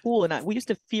is cool. And we used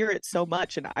to fear it so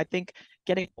much. And I think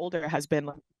getting older has been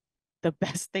like the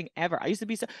best thing ever. I used to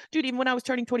be dude, even when I was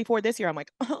turning 24 this year, I'm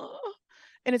like, oh.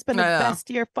 And it's been the best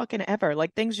year fucking ever.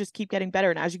 Like things just keep getting better.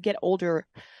 And as you get older,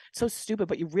 so stupid,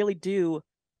 but you really do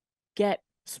get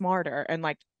smarter and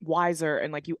like wiser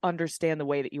and like you understand the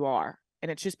way that you are. And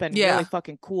it's just been really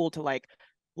fucking cool to like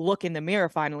look in the mirror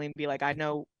finally and be like, I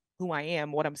know who I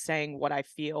am, what I'm saying, what I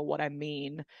feel, what I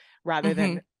mean, rather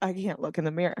than I can't look in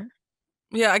the mirror.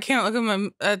 Yeah, I can't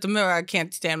look at the mirror. I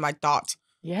can't stand my thoughts.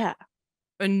 Yeah.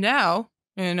 But now,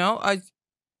 you know,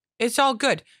 it's all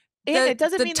good. And it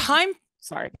doesn't mean time.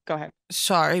 Sorry, go ahead.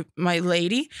 Sorry, my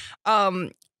lady.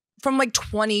 From like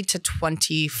 20 to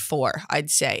 24, I'd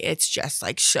say it's just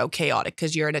like so chaotic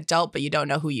because you're an adult, but you don't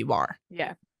know who you are.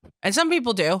 Yeah. And some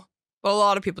people do, but a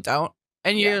lot of people don't.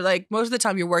 And you're like, most of the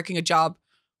time you're working a job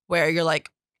where you're like,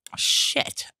 oh,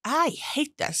 shit, I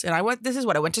hate this. And this is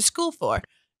what I went to school for.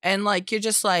 And like, you're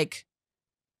just like,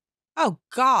 oh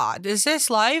God, is this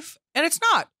life? And it's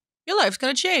not. Your life's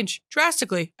going to change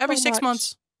drastically every 6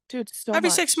 months. Dude, so every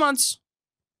much. 6 months.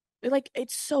 Like,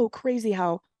 it's so crazy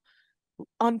how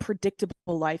unpredictable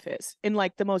life is in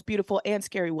like the most beautiful and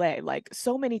scary way. Like,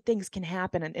 so many things can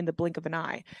happen in the blink of an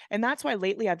eye. And that's why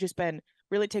lately I've just been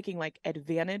really taking like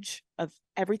advantage of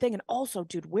everything. And also,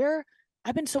 dude,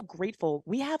 I've been so grateful.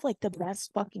 We have like the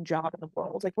best fucking job in the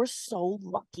world. Like, we're so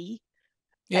lucky.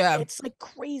 Yeah. It's like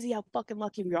crazy how fucking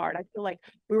lucky we are. And I feel like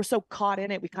we were so caught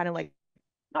in it. We kind of like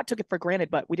not took it for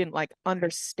granted, but we didn't like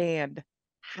understand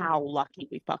how lucky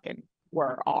we fucking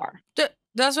are.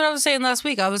 That's what I was saying last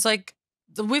week. I was like,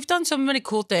 we've done so many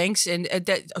cool things. And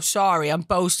sorry, I'm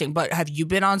boasting, but have you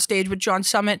been on stage with John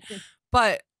Summit?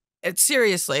 But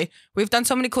seriously, we've done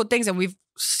so many cool things, and we've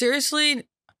seriously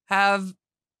have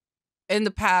in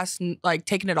the past like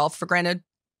taken it all for granted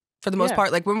for the most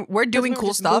part. Like we're doing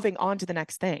cool stuff. Moving on to the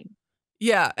next thing.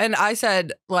 Yeah. And I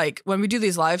said, like, when we do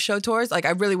these live show tours, like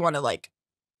I really want to like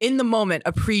in the moment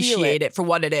appreciate it for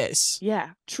what it is.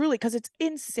 Yeah, truly. Because it's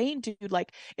insane, dude.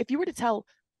 Like, if you were to tell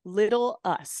little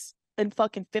us in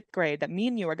fucking 5th grade that me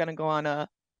and you are going to go on a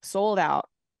sold out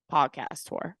podcast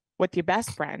tour with your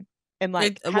best friend and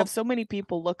like have so many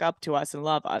people look up to us and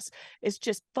love us, it's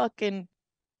just fucking,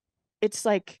 it's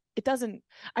like, it doesn't,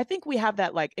 I think we have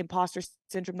that like imposter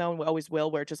syndrome though, and we always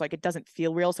will, where it's just like it doesn't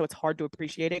feel real, so it's hard to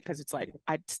appreciate it because it's like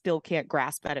I still can't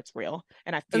grasp that it's real.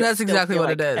 And that's exactly what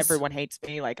like it is. Everyone hates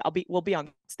me. Like we'll be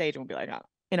on stage and we'll be like, oh,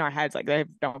 in our heads, like they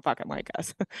don't fucking like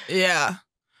us. Yeah.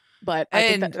 But I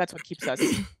think that's what keeps us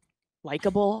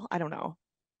likable. I don't know.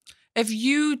 If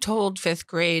you told 5th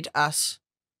grade us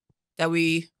that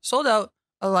we sold out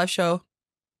a live show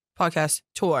podcast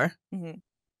tour,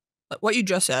 what you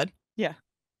just said, yeah,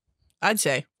 I'd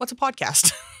say, what's a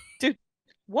podcast? Dude,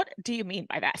 what do you mean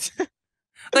by that?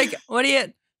 Like, what are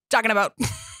you talking about?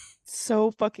 So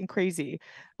fucking crazy.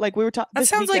 Like we were talking. That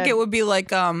sounds like it would be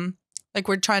like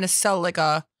we're trying to sell like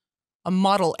a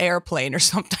model airplane or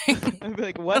something. I'd be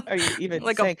like, what are you even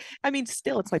like saying? I mean,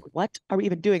 still, it's like, what are we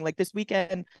even doing? Like this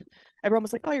weekend, everyone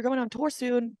was like, oh, you're going on tour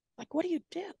soon. Like, what do you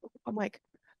do? I'm like,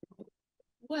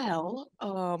 well,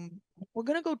 we're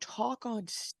gonna go talk on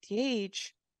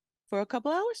stage for a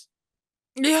couple hours.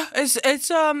 Yeah,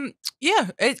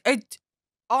 it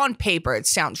on paper it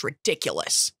sounds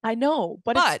ridiculous. I know,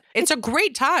 but it's a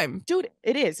great time, dude.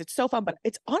 It is. It's so fun, but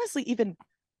it's honestly even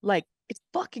like it's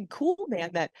fucking cool, man.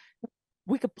 That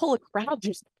we could pull a crowd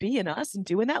just being us and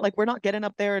doing that. Like we're not getting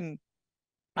up there and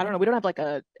I don't know. We don't have like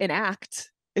an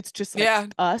act. It's just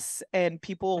like us, and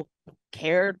people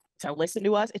care to listen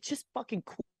to us. It's just fucking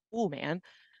cool, man.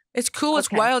 It's cool.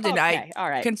 It's wild, and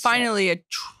I can finally.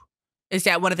 Is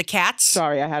that one of the cats?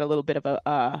 Sorry, I had a little bit of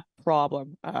a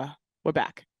problem. We're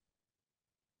back.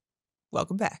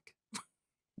 Welcome back.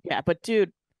 Yeah, but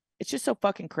dude, it's just so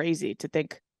fucking crazy to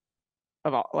think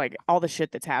of all the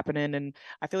shit that's happening, and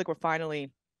I feel like we're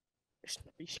finally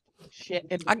shit.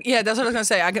 Yeah, that's what I was gonna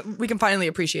say. We can finally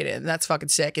appreciate it, and that's fucking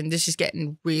sick. And this is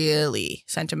getting really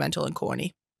sentimental and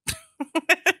corny.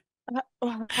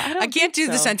 I can't do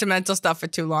the sentimental stuff for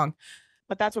too long.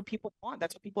 But that's what people want.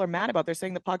 That's what people are mad about. They're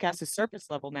saying the podcast is surface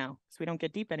level now, so we don't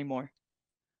get deep anymore.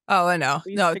 Oh, I know.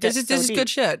 No, this is good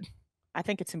shit. I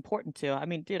think it's important to. I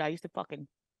mean, dude, I used to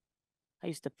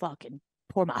fucking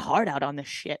pour my heart out on this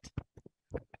shit.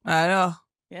 I know.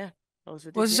 Yeah, those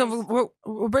were the days. So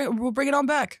we'll bring it on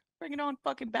back. Bring it on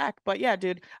fucking back. But yeah,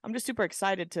 dude, I'm just super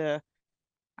excited to,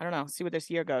 I don't know, see what this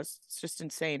year goes. It's just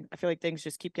insane. I feel like things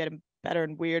just keep getting better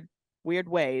in weird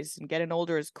ways, and getting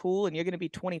older is cool, and you're going to be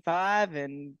 25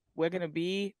 and we're going to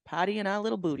be partying our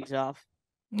little booties off.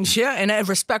 Yeah, in a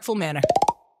respectful manner.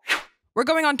 We're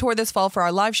going on tour this fall for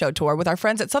our live show tour with our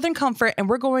friends at Southern Comfort, and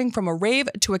we're going from a rave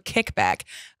to a kickback.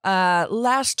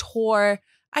 Last tour,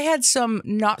 I had some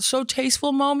not so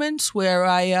tasteful moments where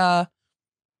I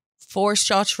forced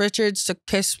Josh Richards to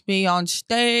kiss me on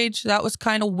stage. That was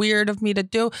kind of weird of me to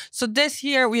do. So this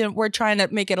year we're trying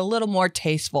to make it a little more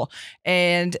tasteful,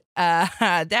 and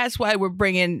that's why we're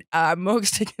bringing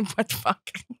most. What the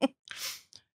fuck?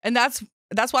 And that's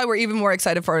why we're even more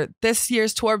excited for this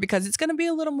year's tour, because it's going to be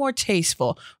a little more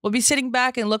tasteful. We'll be sitting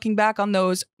back and looking back on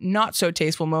those not so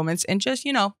tasteful moments and just,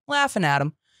 laughing at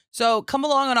them. So come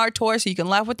along on our tour so you can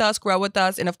laugh with us, grow with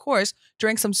us, and of course,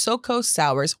 drink some SoCo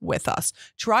sours with us.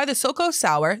 Try the SoCo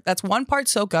sour. That's 1 part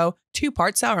SoCo, 2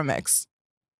 part sour mix.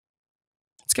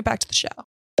 Let's get back to the show.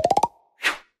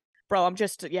 Bro, I'm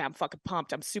fucking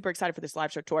pumped. I'm super excited for this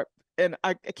live show tour. And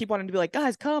I keep wanting to be like,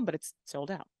 guys, come, but it's sold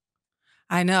out.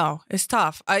 I know. It's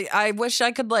tough. I wish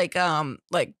I could like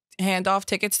hand off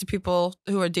tickets to people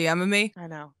who are DMing me. I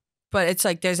know. But it's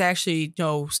like there's actually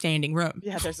no standing room.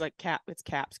 Yeah, there's like it's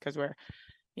caps because we're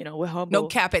humble. No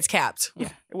cap, it's capped. Yeah,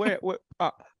 we're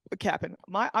capping.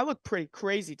 I look pretty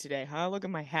crazy today, huh? Look at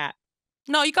my hat.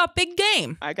 No, you got big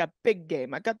game. I got big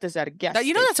game. I got this at a gas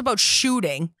station. That's about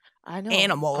shooting. I know.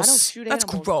 Animals. I don't shoot That's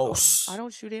animals. gross. I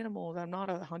don't shoot animals. I'm not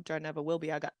a hunter. I never will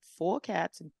be. I got 4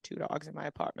 cats and 2 dogs in my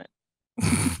apartment.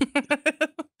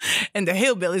 And the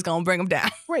hillbilly's gonna bring them down.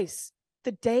 Grace,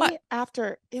 the day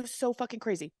after, it was so fucking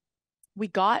crazy. We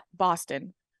got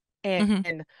Boston,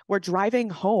 and we're driving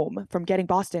home from getting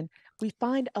Boston. We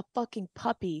find a fucking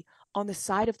puppy on the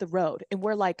side of the road, and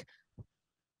we're like,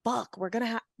 fuck, we're gonna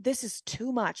have, this is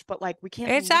too much, but like we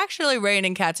can't. It's actually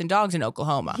raining cats and dogs in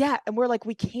Oklahoma. Yeah, and we're like,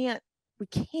 we can't.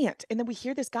 And then we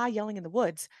hear this guy yelling in the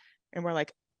woods, and we're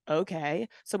like, okay.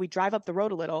 So we drive up the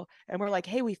road a little, and we're like,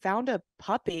 hey, we found a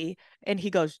puppy, and he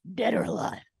goes, dead or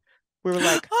alive? We were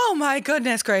like, oh my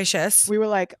goodness gracious. We were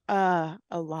like,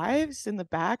 alive's in the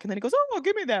back, and then he goes, oh,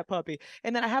 give me that puppy.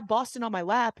 And then I have Boston on my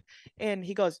lap, and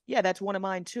he goes, yeah, that's one of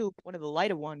mine too, one of the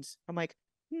lighter ones. I'm like,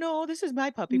 no, this is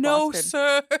my puppy, no, Boston.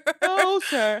 Sir. No,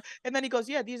 sir. And then he goes,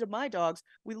 yeah, these are my dogs.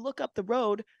 We look up the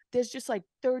road. There's just like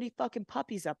 30 fucking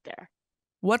puppies up there.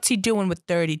 What's he doing with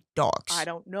 30 dogs? I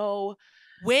don't know.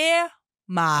 Where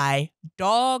my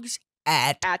dogs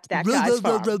at that guy's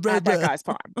farm. At that guy's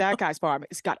farm. That guy's farm.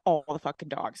 It's got all the fucking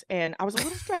dogs. And I was a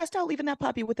little stressed out leaving that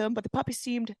puppy with him, but the puppy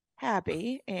seemed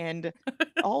happy and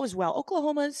all is well.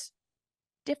 Oklahoma's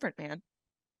different, man.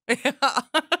 Yeah.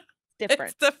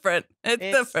 Different. It's different. It's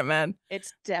different, man.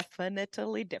 It's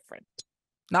definitely different.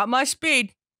 Not my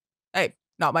speed. Hey,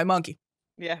 not my monkey.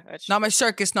 Yeah, that's not my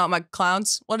circus, not my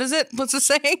clowns. What is it? What's the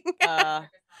saying?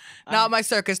 Not my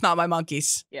circus, not my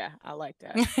monkeys. Yeah, I like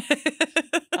that.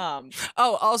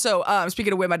 Oh, also,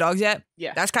 speaking of where my dog's at,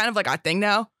 yeah, that's kind of like our thing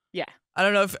now. Yeah. I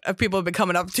don't know if people have been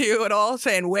coming up to you at all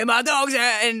saying where my dog's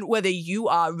at, and whether you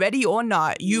are ready or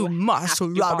not, you must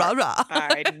rah rah rah.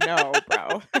 I know,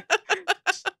 bro.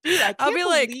 Dude, I can't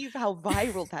believe how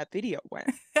viral that video went.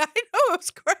 I know, it was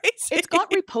crazy. It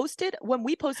got reposted. When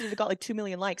we posted it, it got like 2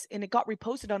 million likes, and it got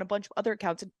reposted on a bunch of other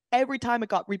accounts. And every time it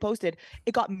got reposted,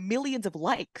 it got millions of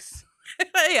likes.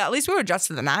 Yeah, at least we were dressed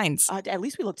to the nines. At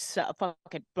least we looked so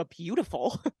fucking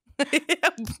beautiful. Yeah,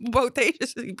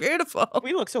 bodaciously beautiful.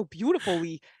 We look so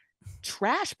beautifully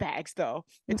trash bags, though.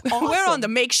 It's awesome. We're on the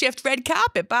makeshift red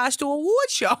carpet Barstool Award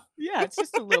show. Yeah, it's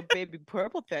just a little baby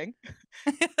purple thing.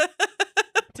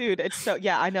 Dude, it's so,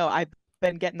 yeah, I know. I've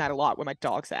been getting that a lot where my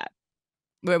dog's at.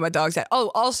 Where my dog's at.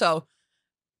 Oh, also,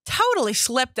 totally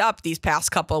slipped up these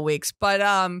past couple of weeks. But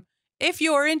if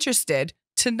you're interested,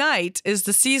 tonight is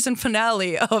the season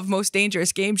finale of Most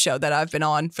Dangerous Game Show that I've been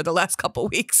on for the last couple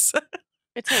of weeks.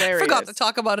 It's hilarious. Forgot to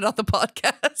talk about it on the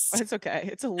podcast. It's okay.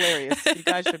 It's hilarious. You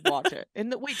guys should watch it.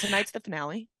 Wait, tonight's the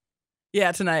finale?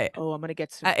 Yeah, tonight. Oh, I'm going to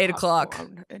get some at 8 o'clock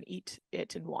and eat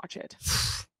it and watch it.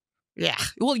 Yeah.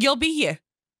 Well, you'll be here.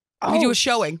 We do a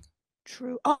showing.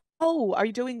 True. Oh, are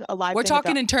you doing a live? We're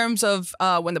talking in terms of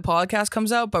when the podcast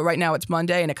comes out, but right now it's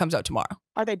Monday and it comes out tomorrow.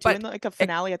 Are they doing like a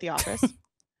finale at the office?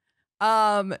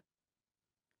 I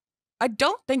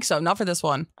don't think so. Not for this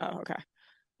one. Oh, okay.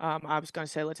 I was gonna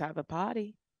say let's have a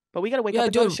party, but we gotta wake up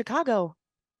and go to Chicago.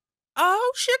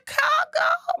 Oh, Chicago!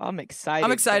 I'm excited.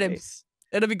 I'm excited. Grace.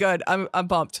 It'll be good. I'm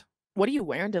pumped. What are you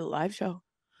wearing to the live show?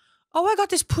 Oh, I got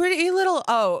this pretty little.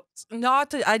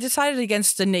 I decided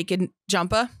against the naked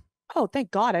jumper. Oh,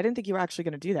 thank God! I didn't think you were actually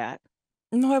gonna do that.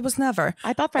 No, I was never.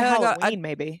 I thought for Halloween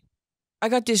maybe. I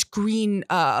got this green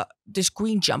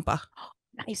jumper.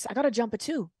 Nice. I got a jumper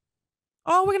too.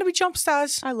 Oh, we're gonna be jump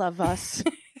stars. I love us.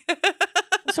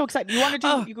 I'm so excited. You want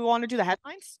to do the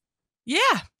headlines? Yeah.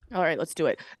 All right, let's do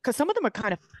it. Because some of them are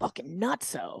kind of fucking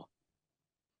nutso.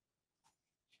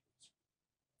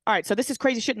 All right, so this is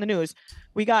crazy shit in the news.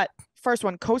 We got first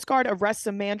one. Coast Guard arrests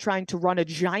a man trying to run a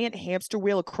giant hamster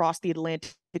wheel across the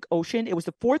Atlantic Ocean. It was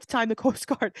the 4th time the Coast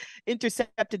Guard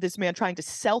intercepted this man trying to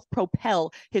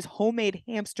self-propel his homemade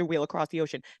hamster wheel across the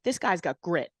ocean. This guy's got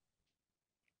grit.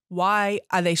 Why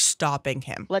are they stopping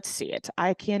him? Let's see it.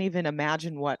 I can't even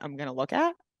imagine what I'm going to look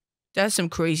at. That's some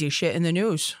crazy shit in the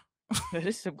news. That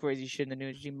is some crazy shit in the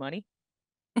news, G-Money.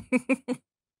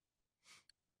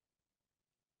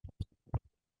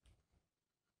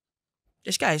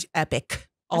 This guy's epic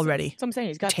already. That's what I'm saying.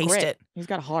 He's got Taste grit. it. He's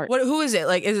got a heart. Who is it?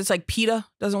 Like, is it like PETA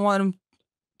doesn't want him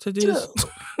to do this?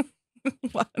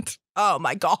 What? Oh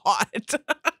my God.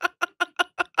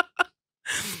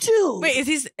 Dude. Wait,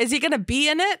 is he gonna be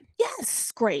in it?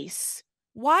 Yes, Grace.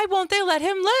 Why won't they let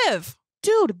him live?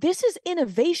 Dude, this is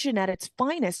innovation at its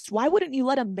finest. Why wouldn't you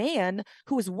let a man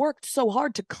who has worked so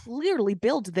hard to clearly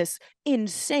build this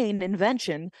insane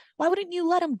invention, why wouldn't you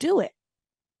let him do it?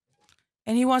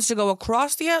 And he wants to go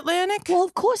across the Atlantic? Well,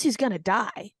 of course he's going to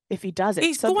die if he does it.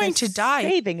 He's going to die.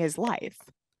 Saving his life.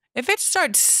 If it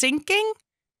starts sinking,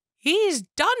 he's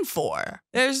done for.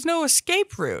 There's no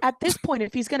escape route. At this point,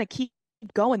 if he's going to keep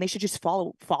going, they should just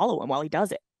follow him while he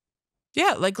does it.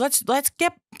 Yeah, like let's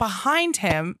get behind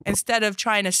him instead of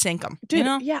trying to sink him. Dude, you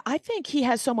know? Yeah, I think he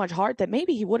has so much heart that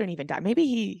maybe he wouldn't even die.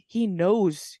 Maybe he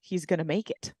knows he's going to make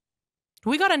it.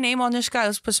 We got a name on this guy.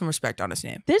 Let's put some respect on his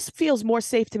name. This feels more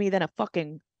safe to me than a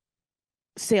fucking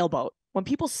sailboat. When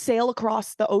people sail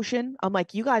across the ocean, I'm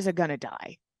like, you guys are going to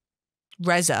die.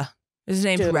 Reza. His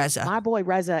name's Reza. My boy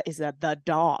Reza is the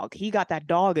dog. He got that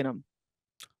dog in him.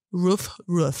 Roof.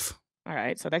 All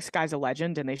right, so this guy's a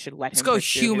legend, and they should let him. Let's go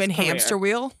human hamster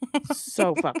wheel.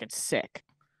 So fucking sick.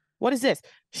 What is this?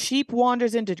 Sheep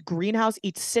wanders into greenhouse,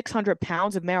 eats 600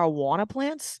 pounds of marijuana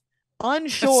plants.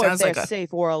 Unsure if they're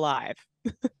safe or alive.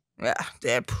 Yeah,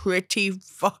 they're pretty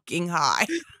fucking high.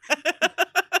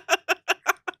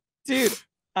 Dude,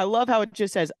 I love how it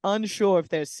just says unsure if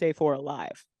they're safe or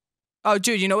alive. Oh,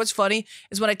 dude, you know what's funny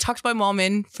is when I tucked my mom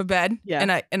in for bed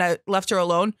and I left her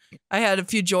alone, I had a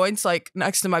few joints like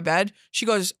next to my bed. She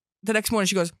goes, the next morning,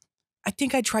 she goes, I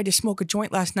think I tried to smoke a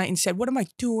joint last night and said, what am I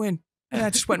doing? And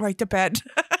I just went right to bed.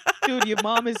 Dude, your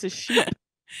mom is a sheep.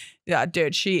 Yeah,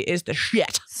 dude, she is the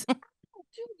shit. Oh,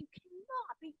 dude, you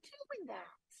cannot be doing that.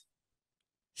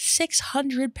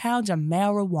 600 pounds of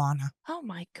marijuana. Oh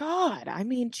my God. I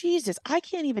mean, Jesus, I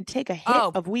can't even take a hit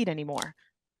of weed anymore.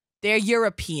 They're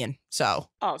European, so.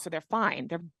 Oh, so they're fine.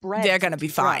 They're bred. They're going to be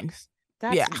fine.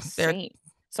 That's insane.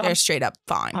 They're straight up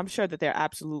fine. I'm sure that they're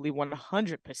absolutely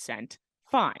 100%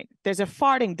 fine. There's a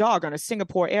farting dog on a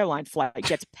Singapore airline flight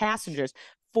gets passengers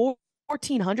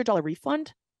 $1,400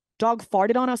 refund. Dog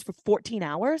farted on us for 14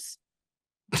 hours.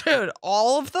 Dude,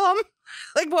 all of them?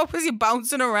 Like, what was he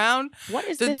bouncing around? What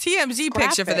is the this TMZ graphic?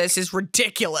 Picture for this is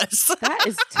ridiculous. That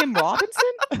is Tim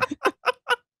Robinson?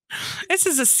 This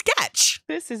is a sketch.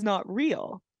 This is not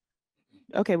real.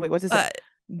 Okay, wait, what's this?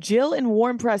 Jill and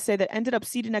Warren Press say that ended up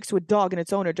seated next to a dog and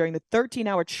its owner during the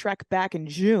 13-hour trek back in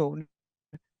June.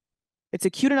 It's a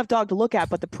cute enough dog to look at,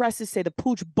 but the presses say the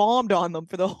pooch bombed on them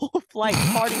for the whole flight,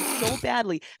 partying so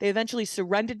badly they eventually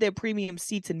surrendered their premium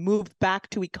seats and moved back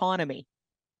to economy.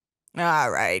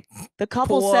 All right. The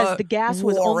couple says the gas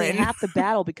was only half the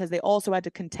battle because they also had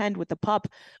to contend with the pup,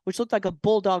 which looked like a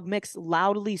bulldog mix,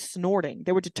 loudly snorting.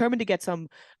 They were determined to get some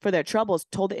for their troubles,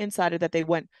 told the Insider that they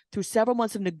went through several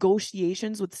months of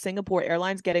negotiations with Singapore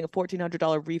Airlines, getting a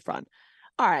 $1,400 refund.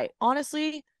 All right.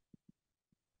 Honestly,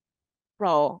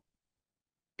 bro,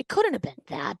 it couldn't have been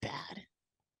that bad.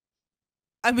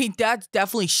 I mean, that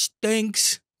definitely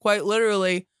stinks, quite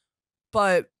literally.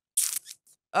 But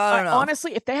I don't know.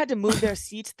 Honestly, if they had to move their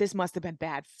seats, this must have been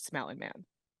bad smelling, man.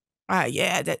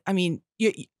 Yeah. I mean,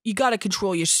 you got to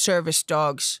control your service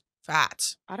dog's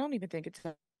fats. I don't even think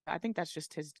I think that's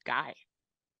just his guy.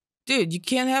 Dude, you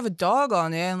can't have a dog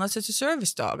on there unless it's a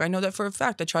service dog. I know that for a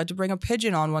fact. I tried to bring a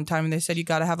pigeon on one time and they said you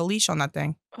got to have a leash on that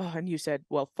thing. Oh, and you said,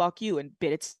 well, fuck you, and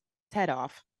bit its head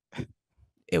off.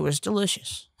 It was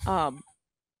delicious.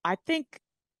 I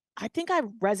think I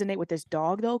resonate with this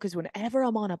dog though, because whenever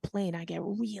I'm on a plane, I get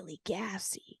really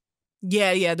gassy.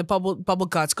 Yeah, the bubble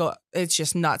guts go. It's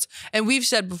just nuts. And we've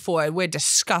said before, we're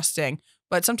disgusting.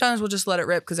 But sometimes we'll just let it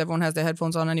rip because everyone has their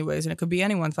headphones on anyways, and it could be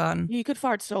anyone farting. You could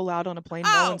fart so loud on a plane,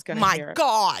 no one's gonna hear it. Oh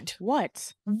my God!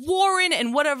 What? Warren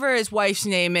and whatever his wife's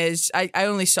name is. I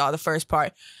only saw the first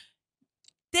part.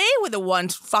 They were the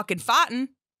ones fucking farting,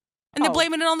 and they're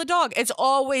blaming it on the dog.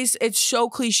 It's so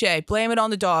cliche. Blame it on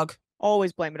the dog.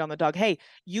 Always blame it on the dog. Hey,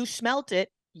 you smelt it,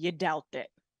 you dealt it.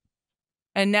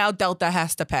 And now Delta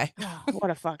has to pay. What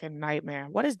a fucking nightmare.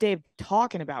 What is Dave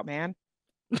talking about, man?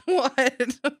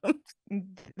 What?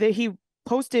 He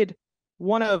posted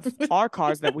one of our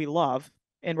cars that we love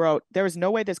and wrote, there is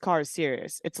no way this car is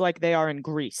serious. It's like they are in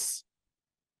Greece.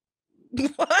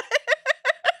 What?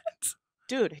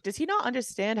 Dude, does he not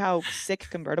understand how sick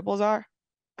convertibles are?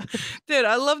 Dude,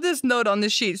 I love this note on the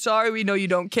sheet. Sorry, we know you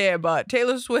don't care, but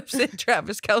Taylor Swift's and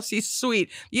Travis Kelce's suite.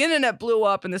 The internet blew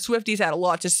up and the Swifties had a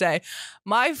lot to say.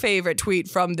 My favorite tweet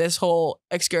from this whole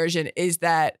excursion is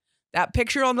that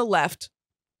picture on the left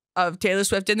of Taylor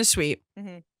Swift in the suite.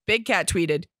 Mm-hmm. Big Cat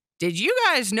tweeted, did you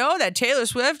guys know that Taylor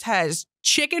Swift has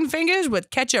chicken fingers with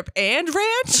ketchup and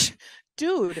ranch?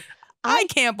 Dude, I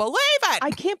can't believe it.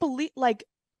 I can't believe, like,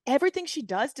 everything she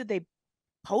does, did they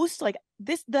post like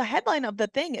this. The headline of the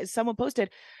thing is someone posted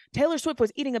Taylor Swift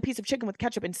was eating a piece of chicken with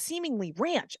ketchup and seemingly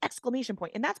ranch, !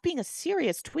 And that's being a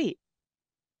serious tweet.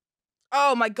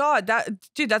 Oh my God.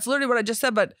 Dude, that's literally what I just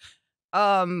said. But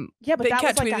yeah, but Big that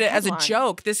Cat was like tweeted it as a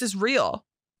joke. This is real.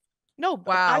 No,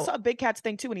 wow. I saw a Big Cat's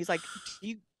thing too, and he's like,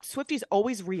 "You Swifties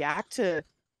always react to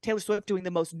Taylor Swift doing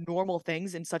the most normal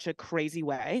things in such a crazy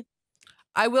way."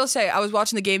 I will say, I was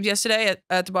watching the games yesterday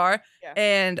at the bar,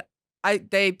 and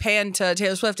they panned to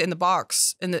Taylor Swift in the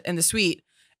box in the suite,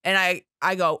 and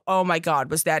I go, "Oh my God,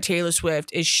 was that Taylor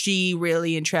Swift? Is she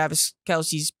really in Travis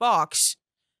Kelce's box?"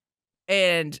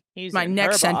 And my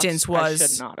next sentence was, I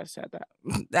should not have said that.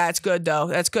 That's good though.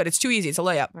 That's good. It's too easy. It's a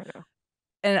layup. I know.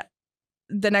 And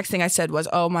the next thing I said was,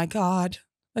 "Oh my God,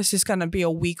 this is gonna be a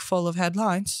week full of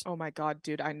headlines." Oh my God,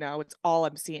 dude, I know. It's all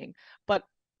I'm seeing. But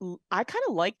I kind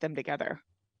of like them together.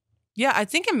 Yeah, I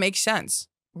think it makes sense.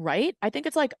 Right? I think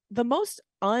it's like the most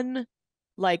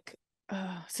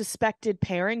suspected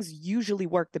pairings usually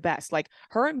work the best. Like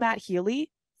her and Matt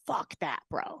Healy, fuck that,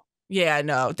 bro. Yeah,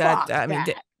 no,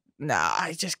 no,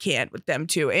 I just can't with them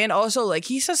too. And also, like,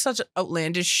 he says such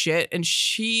outlandish shit, and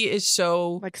she is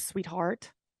so like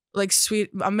sweetheart. Like she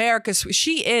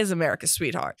is America's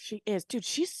sweetheart. She is, dude.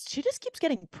 She just keeps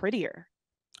getting prettier.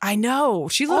 I know.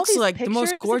 She looks like the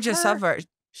most gorgeous ever.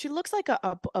 She looks like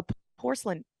a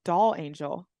porcelain doll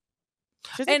angel.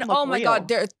 And oh my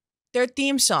God, their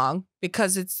theme song,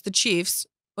 because it's the Chiefs,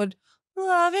 but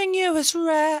loving you is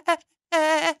right.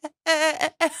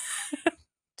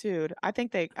 Dude, I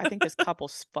think this couple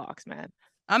fucks, man.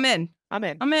 I'm in.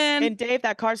 And Dave,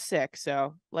 that car's sick,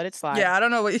 so let it slide. Yeah, I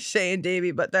don't know what you're saying,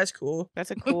 Davey, but that's cool.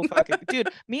 That's a cool fucking dude.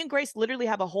 Me and Grace literally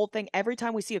have a whole thing. Every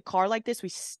time we see a car like this,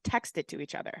 we text it to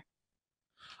each other.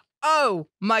 Oh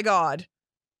my God.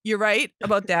 You're right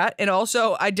about that. And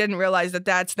also, I didn't realize that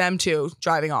that's them two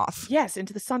driving off. Yes,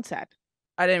 into the sunset.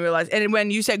 I didn't realize. And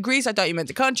when you said Grease, I thought you meant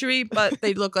the country, but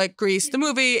they look like Grease, the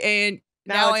movie. And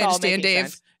now I understand,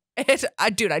 Dave.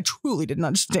 Dude, I truly didn't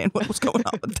understand what was going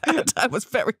on with that. I was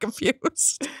very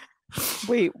confused.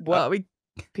 Wait, what?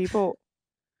 People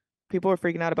were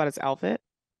freaking out about his outfit.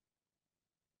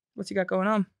 What's he got going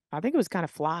on? I think it was kind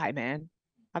of fly, man.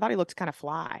 I thought he looked kind of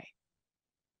fly.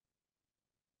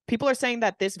 People are saying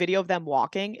that this video of them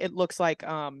walking, it looks like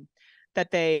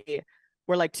that they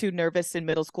were like too nervous in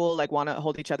middle school, like want to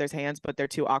hold each other's hands, but they're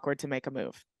too awkward to make a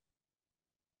move.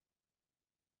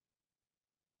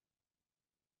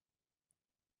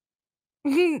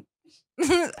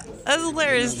 That's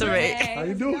hilarious to me. How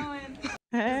you doing?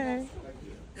 Hey.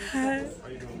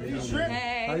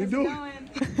 How you doing?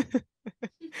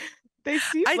 They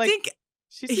seem I think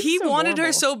he wanted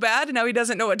her so bad, and now he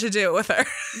doesn't know what to do with her.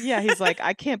 Yeah, he's like,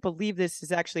 I can't believe this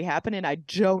is actually happening. I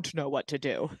don't know what to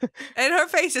do. And her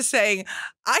face is saying,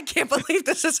 I can't believe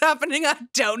this is happening. I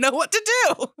don't know what to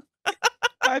do.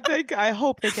 I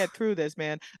hope they get through this,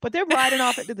 man. But they're riding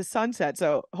off into the sunset,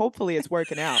 so hopefully it's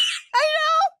working out. I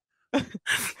know. The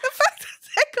fact that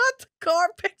they got the car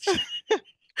picture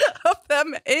of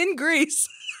them in Greece.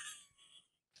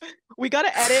 We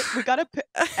gotta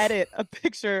edit a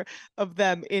picture of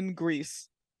them in Greece.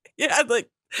 Yeah, like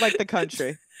the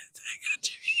country.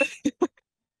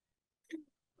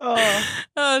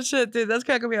 Oh shit, dude, that's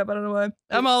cracking me up. I don't know why.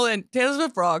 I'm all in. Taylor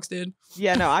Swift rocks, dude.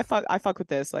 Yeah, no, I fuck with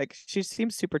this. Like, she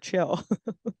seems super chill.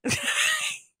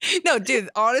 No, dude,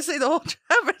 honestly, the whole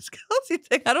Travis Kelce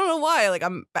thing, I don't know why. Like,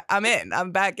 I'm in.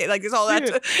 I'm back in. Like, it's all that.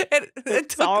 It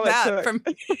took that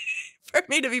for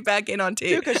me to be back in on team.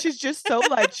 Dude, because she's just so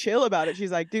like chill about it.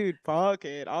 She's like, dude, fuck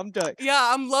it, I'm done.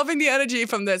 Yeah, I'm loving the energy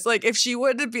from this. Like, if she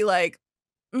were to be like,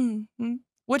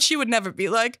 which she would never be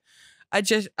like, I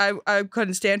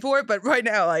couldn't stand for it. But right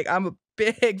now, like, I'm a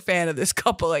big fan of this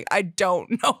couple. Like, I don't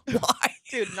know why.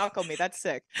 Dude, knuckle me. That's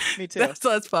sick. Me too.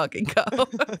 Let's fucking go.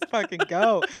 Let's fucking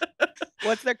go.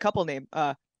 What's their couple name?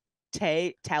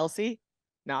 Kelsey?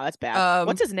 No, that's bad.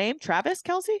 What's his name? Travis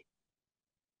Kelce?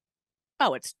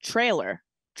 Oh, it's Trailer.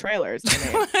 Trailer is the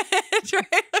name. Trailer.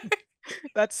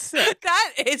 That's sick.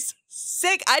 That is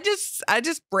sick. I just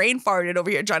brain farted over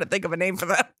here trying to think of a name for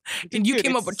them. And you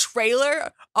came up with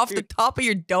Trailer off the top of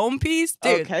your dome piece?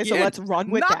 Dude, okay, so let's run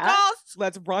with that.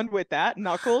 Let's run with that.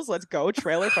 Knuckles, let's go.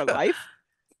 Trailer for life.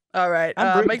 All right.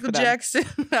 Michael Jackson.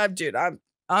 Dude, I'm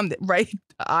right.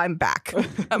 I'm back.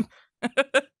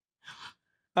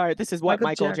 All right, this is what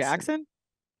Michael Jackson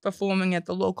performing at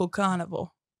the local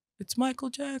carnival. It's Michael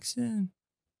Jackson.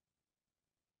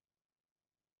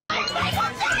 Michael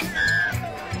Jackson!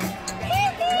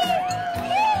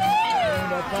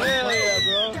 Hell yeah,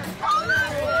 bro.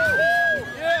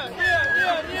 Yeah.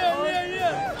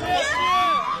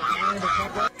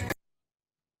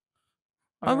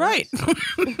 All right.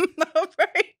 All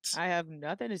right. I have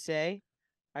nothing to say.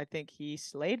 I think he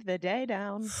slayed the day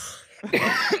down.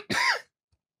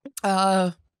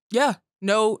 Yeah.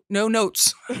 No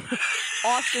notes.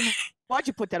 Austin, why'd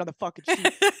you put that on the fucking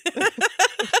sheet?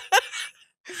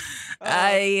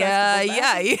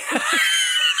 Yeah.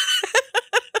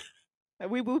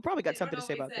 We probably got something to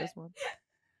say about this one.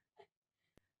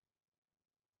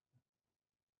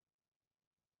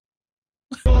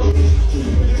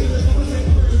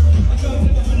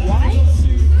 What?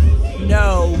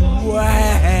 No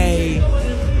way.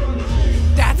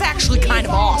 That's actually kind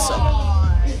of awesome.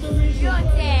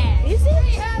 Is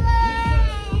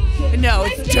it? No,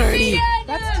 it's dirty.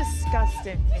 That's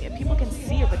disgusting. And people can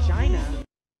see your vagina.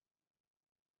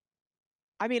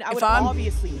 I mean, I would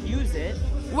obviously use it.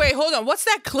 Wait, hold on. What's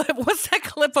that clip? What's that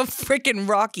clip of freaking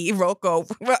Rocco?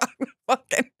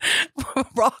 Fucking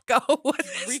Rocco. What's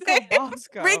his Rico name?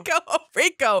 Bosco.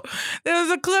 Rico. There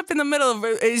was a clip in the middle of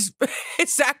it. Is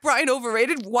Zach Bryan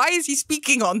overrated? Why is he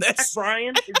speaking on this? Zach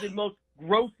Bryan is the most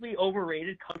grossly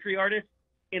overrated country artist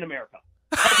in America.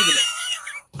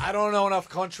 I don't know enough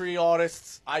country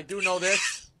artists. I do know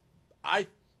this.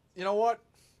 You know what?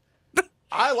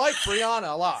 I like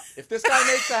Brianna a lot. If this guy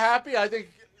makes her happy, I think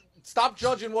stop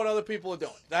judging what other people are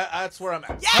doing. That's where I'm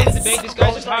at. Yes! Debate, this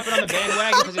guy's just hopping on the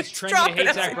bandwagon because it's trendy to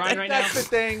hate Zach Bryan right now. That's the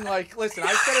thing. Like, listen,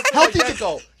 I said it from the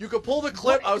get-go. You could pull the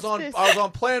clip. I was on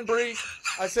PlanBri.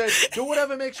 I said, do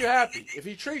whatever makes you happy. If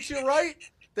he treats you right,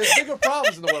 there's bigger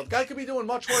problems in the world. Guy could be doing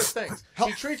much worse things. If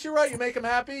he treats you right, you make him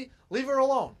happy, leave her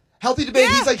alone. Healthy debate.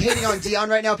 Yeah. He's like hating on Dion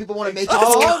right now. People want to make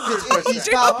it. He's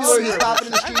popular. He's popping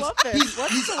in the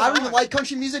streets. I don't even like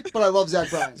country music, but I love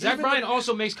Zach Bryan. Zach Bryan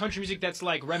also makes country music that's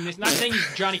like reminiscent. Not saying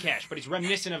he's Johnny Cash, but he's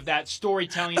reminiscent of that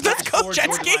storytelling. That's called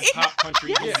pop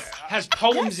country. Yeah. Has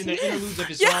poems in the interludes of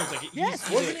his songs. Like,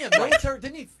 wasn't he a military?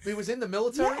 Didn't he? He was in the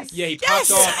military. Yes. Yeah, he popped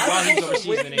off while he was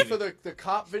overseas in the Navy. For the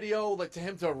cop video, like to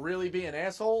him to really be an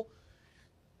asshole.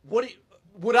 Would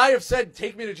I have said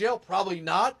take me to jail? Probably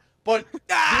not. But the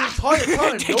entire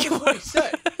time, notice what he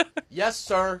said. Yes,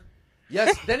 sir.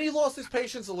 Yes. Then he lost his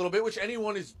patience a little bit, which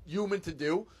anyone is human to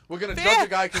do. We're going to judge a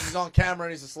guy because he's on camera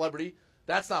and he's a celebrity.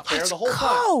 That's not fair. The whole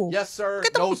time. Yes, sir.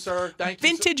 No, sir. Thank you.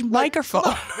 Vintage microphone.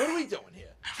 What are we doing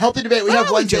here? Healthy debate. We have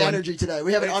Wednesday energy today.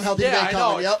 We have an unhealthy debate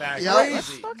coming. Yep. Crazy.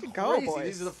 Let's fucking go, boys.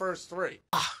 These are the first three.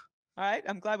 All right.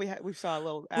 I'm glad we saw a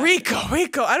little. Rico.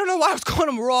 I don't know why I was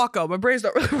calling him Rocco. My brain's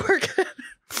not really working.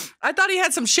 I thought he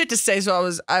had some shit to say, so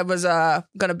I was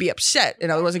gonna be upset,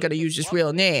 and I wasn't gonna use his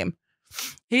real name.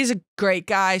 He's a great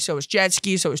guy. So is Jet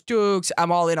Ski. So is Dukes.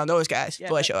 I'm all in on those guys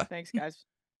for sure. Thanks, guys.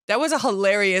 That was a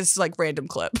hilarious, like, random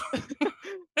clip.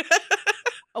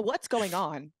 Oh, what's going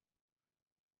on?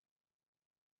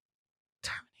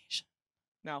 Termination.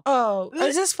 No. Oh,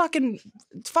 is this fucking?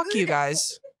 Fuck you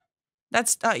guys.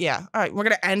 That's yeah. All right, we're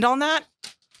gonna end on that.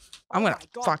 I'm gonna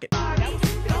fuck it.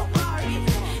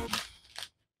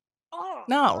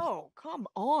 No. Oh, come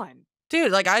on.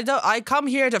 Dude, like I come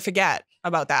here to forget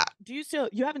about that. You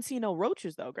haven't seen no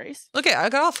roaches though, Grace? Look at I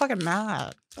got all fucking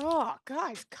mad. Oh,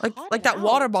 guys, like that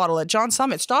water bottle at John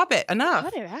Summit. Stop it. Enough.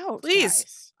 Cut it out. Please.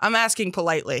 Guys. I'm asking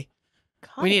politely.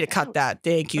 We need to cut that.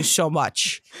 Thank you so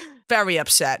much. Very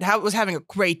upset. Was having a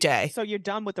great day. So you're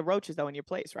done with the roaches though in your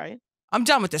place, right? I'm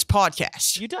done with this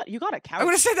podcast. You got a couch. I'm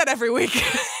gonna say that every week.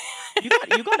 you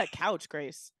got a couch,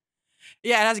 Grace.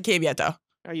 Yeah, it hasn't came yet though.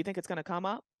 Oh, you think it's gonna come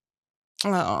up?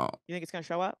 Oh. You think it's gonna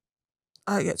show up?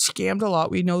 I get scammed a lot.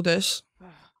 We know this.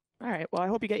 All right. Well, I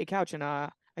hope you get your couch, and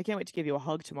I can't wait to give you a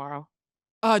hug tomorrow.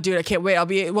 Oh, dude, I can't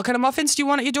wait. What kind of muffins do you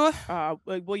want at your door?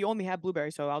 Well, you only have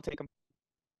blueberries, so I'll take them.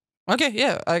 Okay,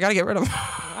 yeah, I gotta get rid of them.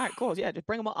 All right, cool. Yeah, just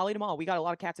bring them all. I'll eat them all. We got a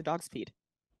lot of cats and dogs to feed.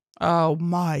 Oh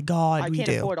my God, I can't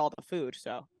afford all the food,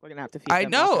 so we're gonna have to feed. I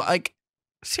know, like.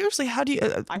 Seriously, how do you?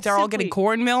 They're all getting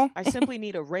cornmeal. I simply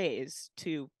need a raise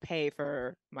to pay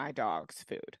for my dog's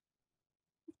food.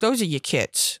 Those are your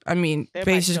kids. I mean, they're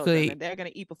basically, they're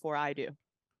gonna eat before I do.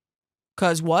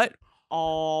 Cause what?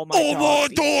 All my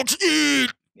dogs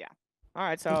eat. Yeah. All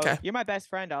right. So you're my best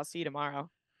friend. I'll see you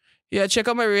tomorrow. Yeah. Check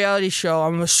out my reality show.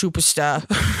 I'm a superstar.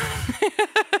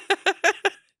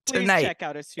 Tonight, check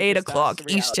out 8 o'clock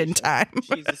Eastern time.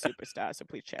 She's a superstar, so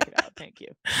please check it out. Thank you.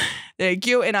 Thank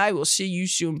you, and I will see you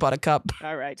soon, Buttercup.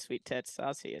 All right, sweet tits.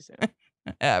 I'll see you soon.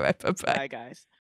 All right, bye-bye. Bye, guys.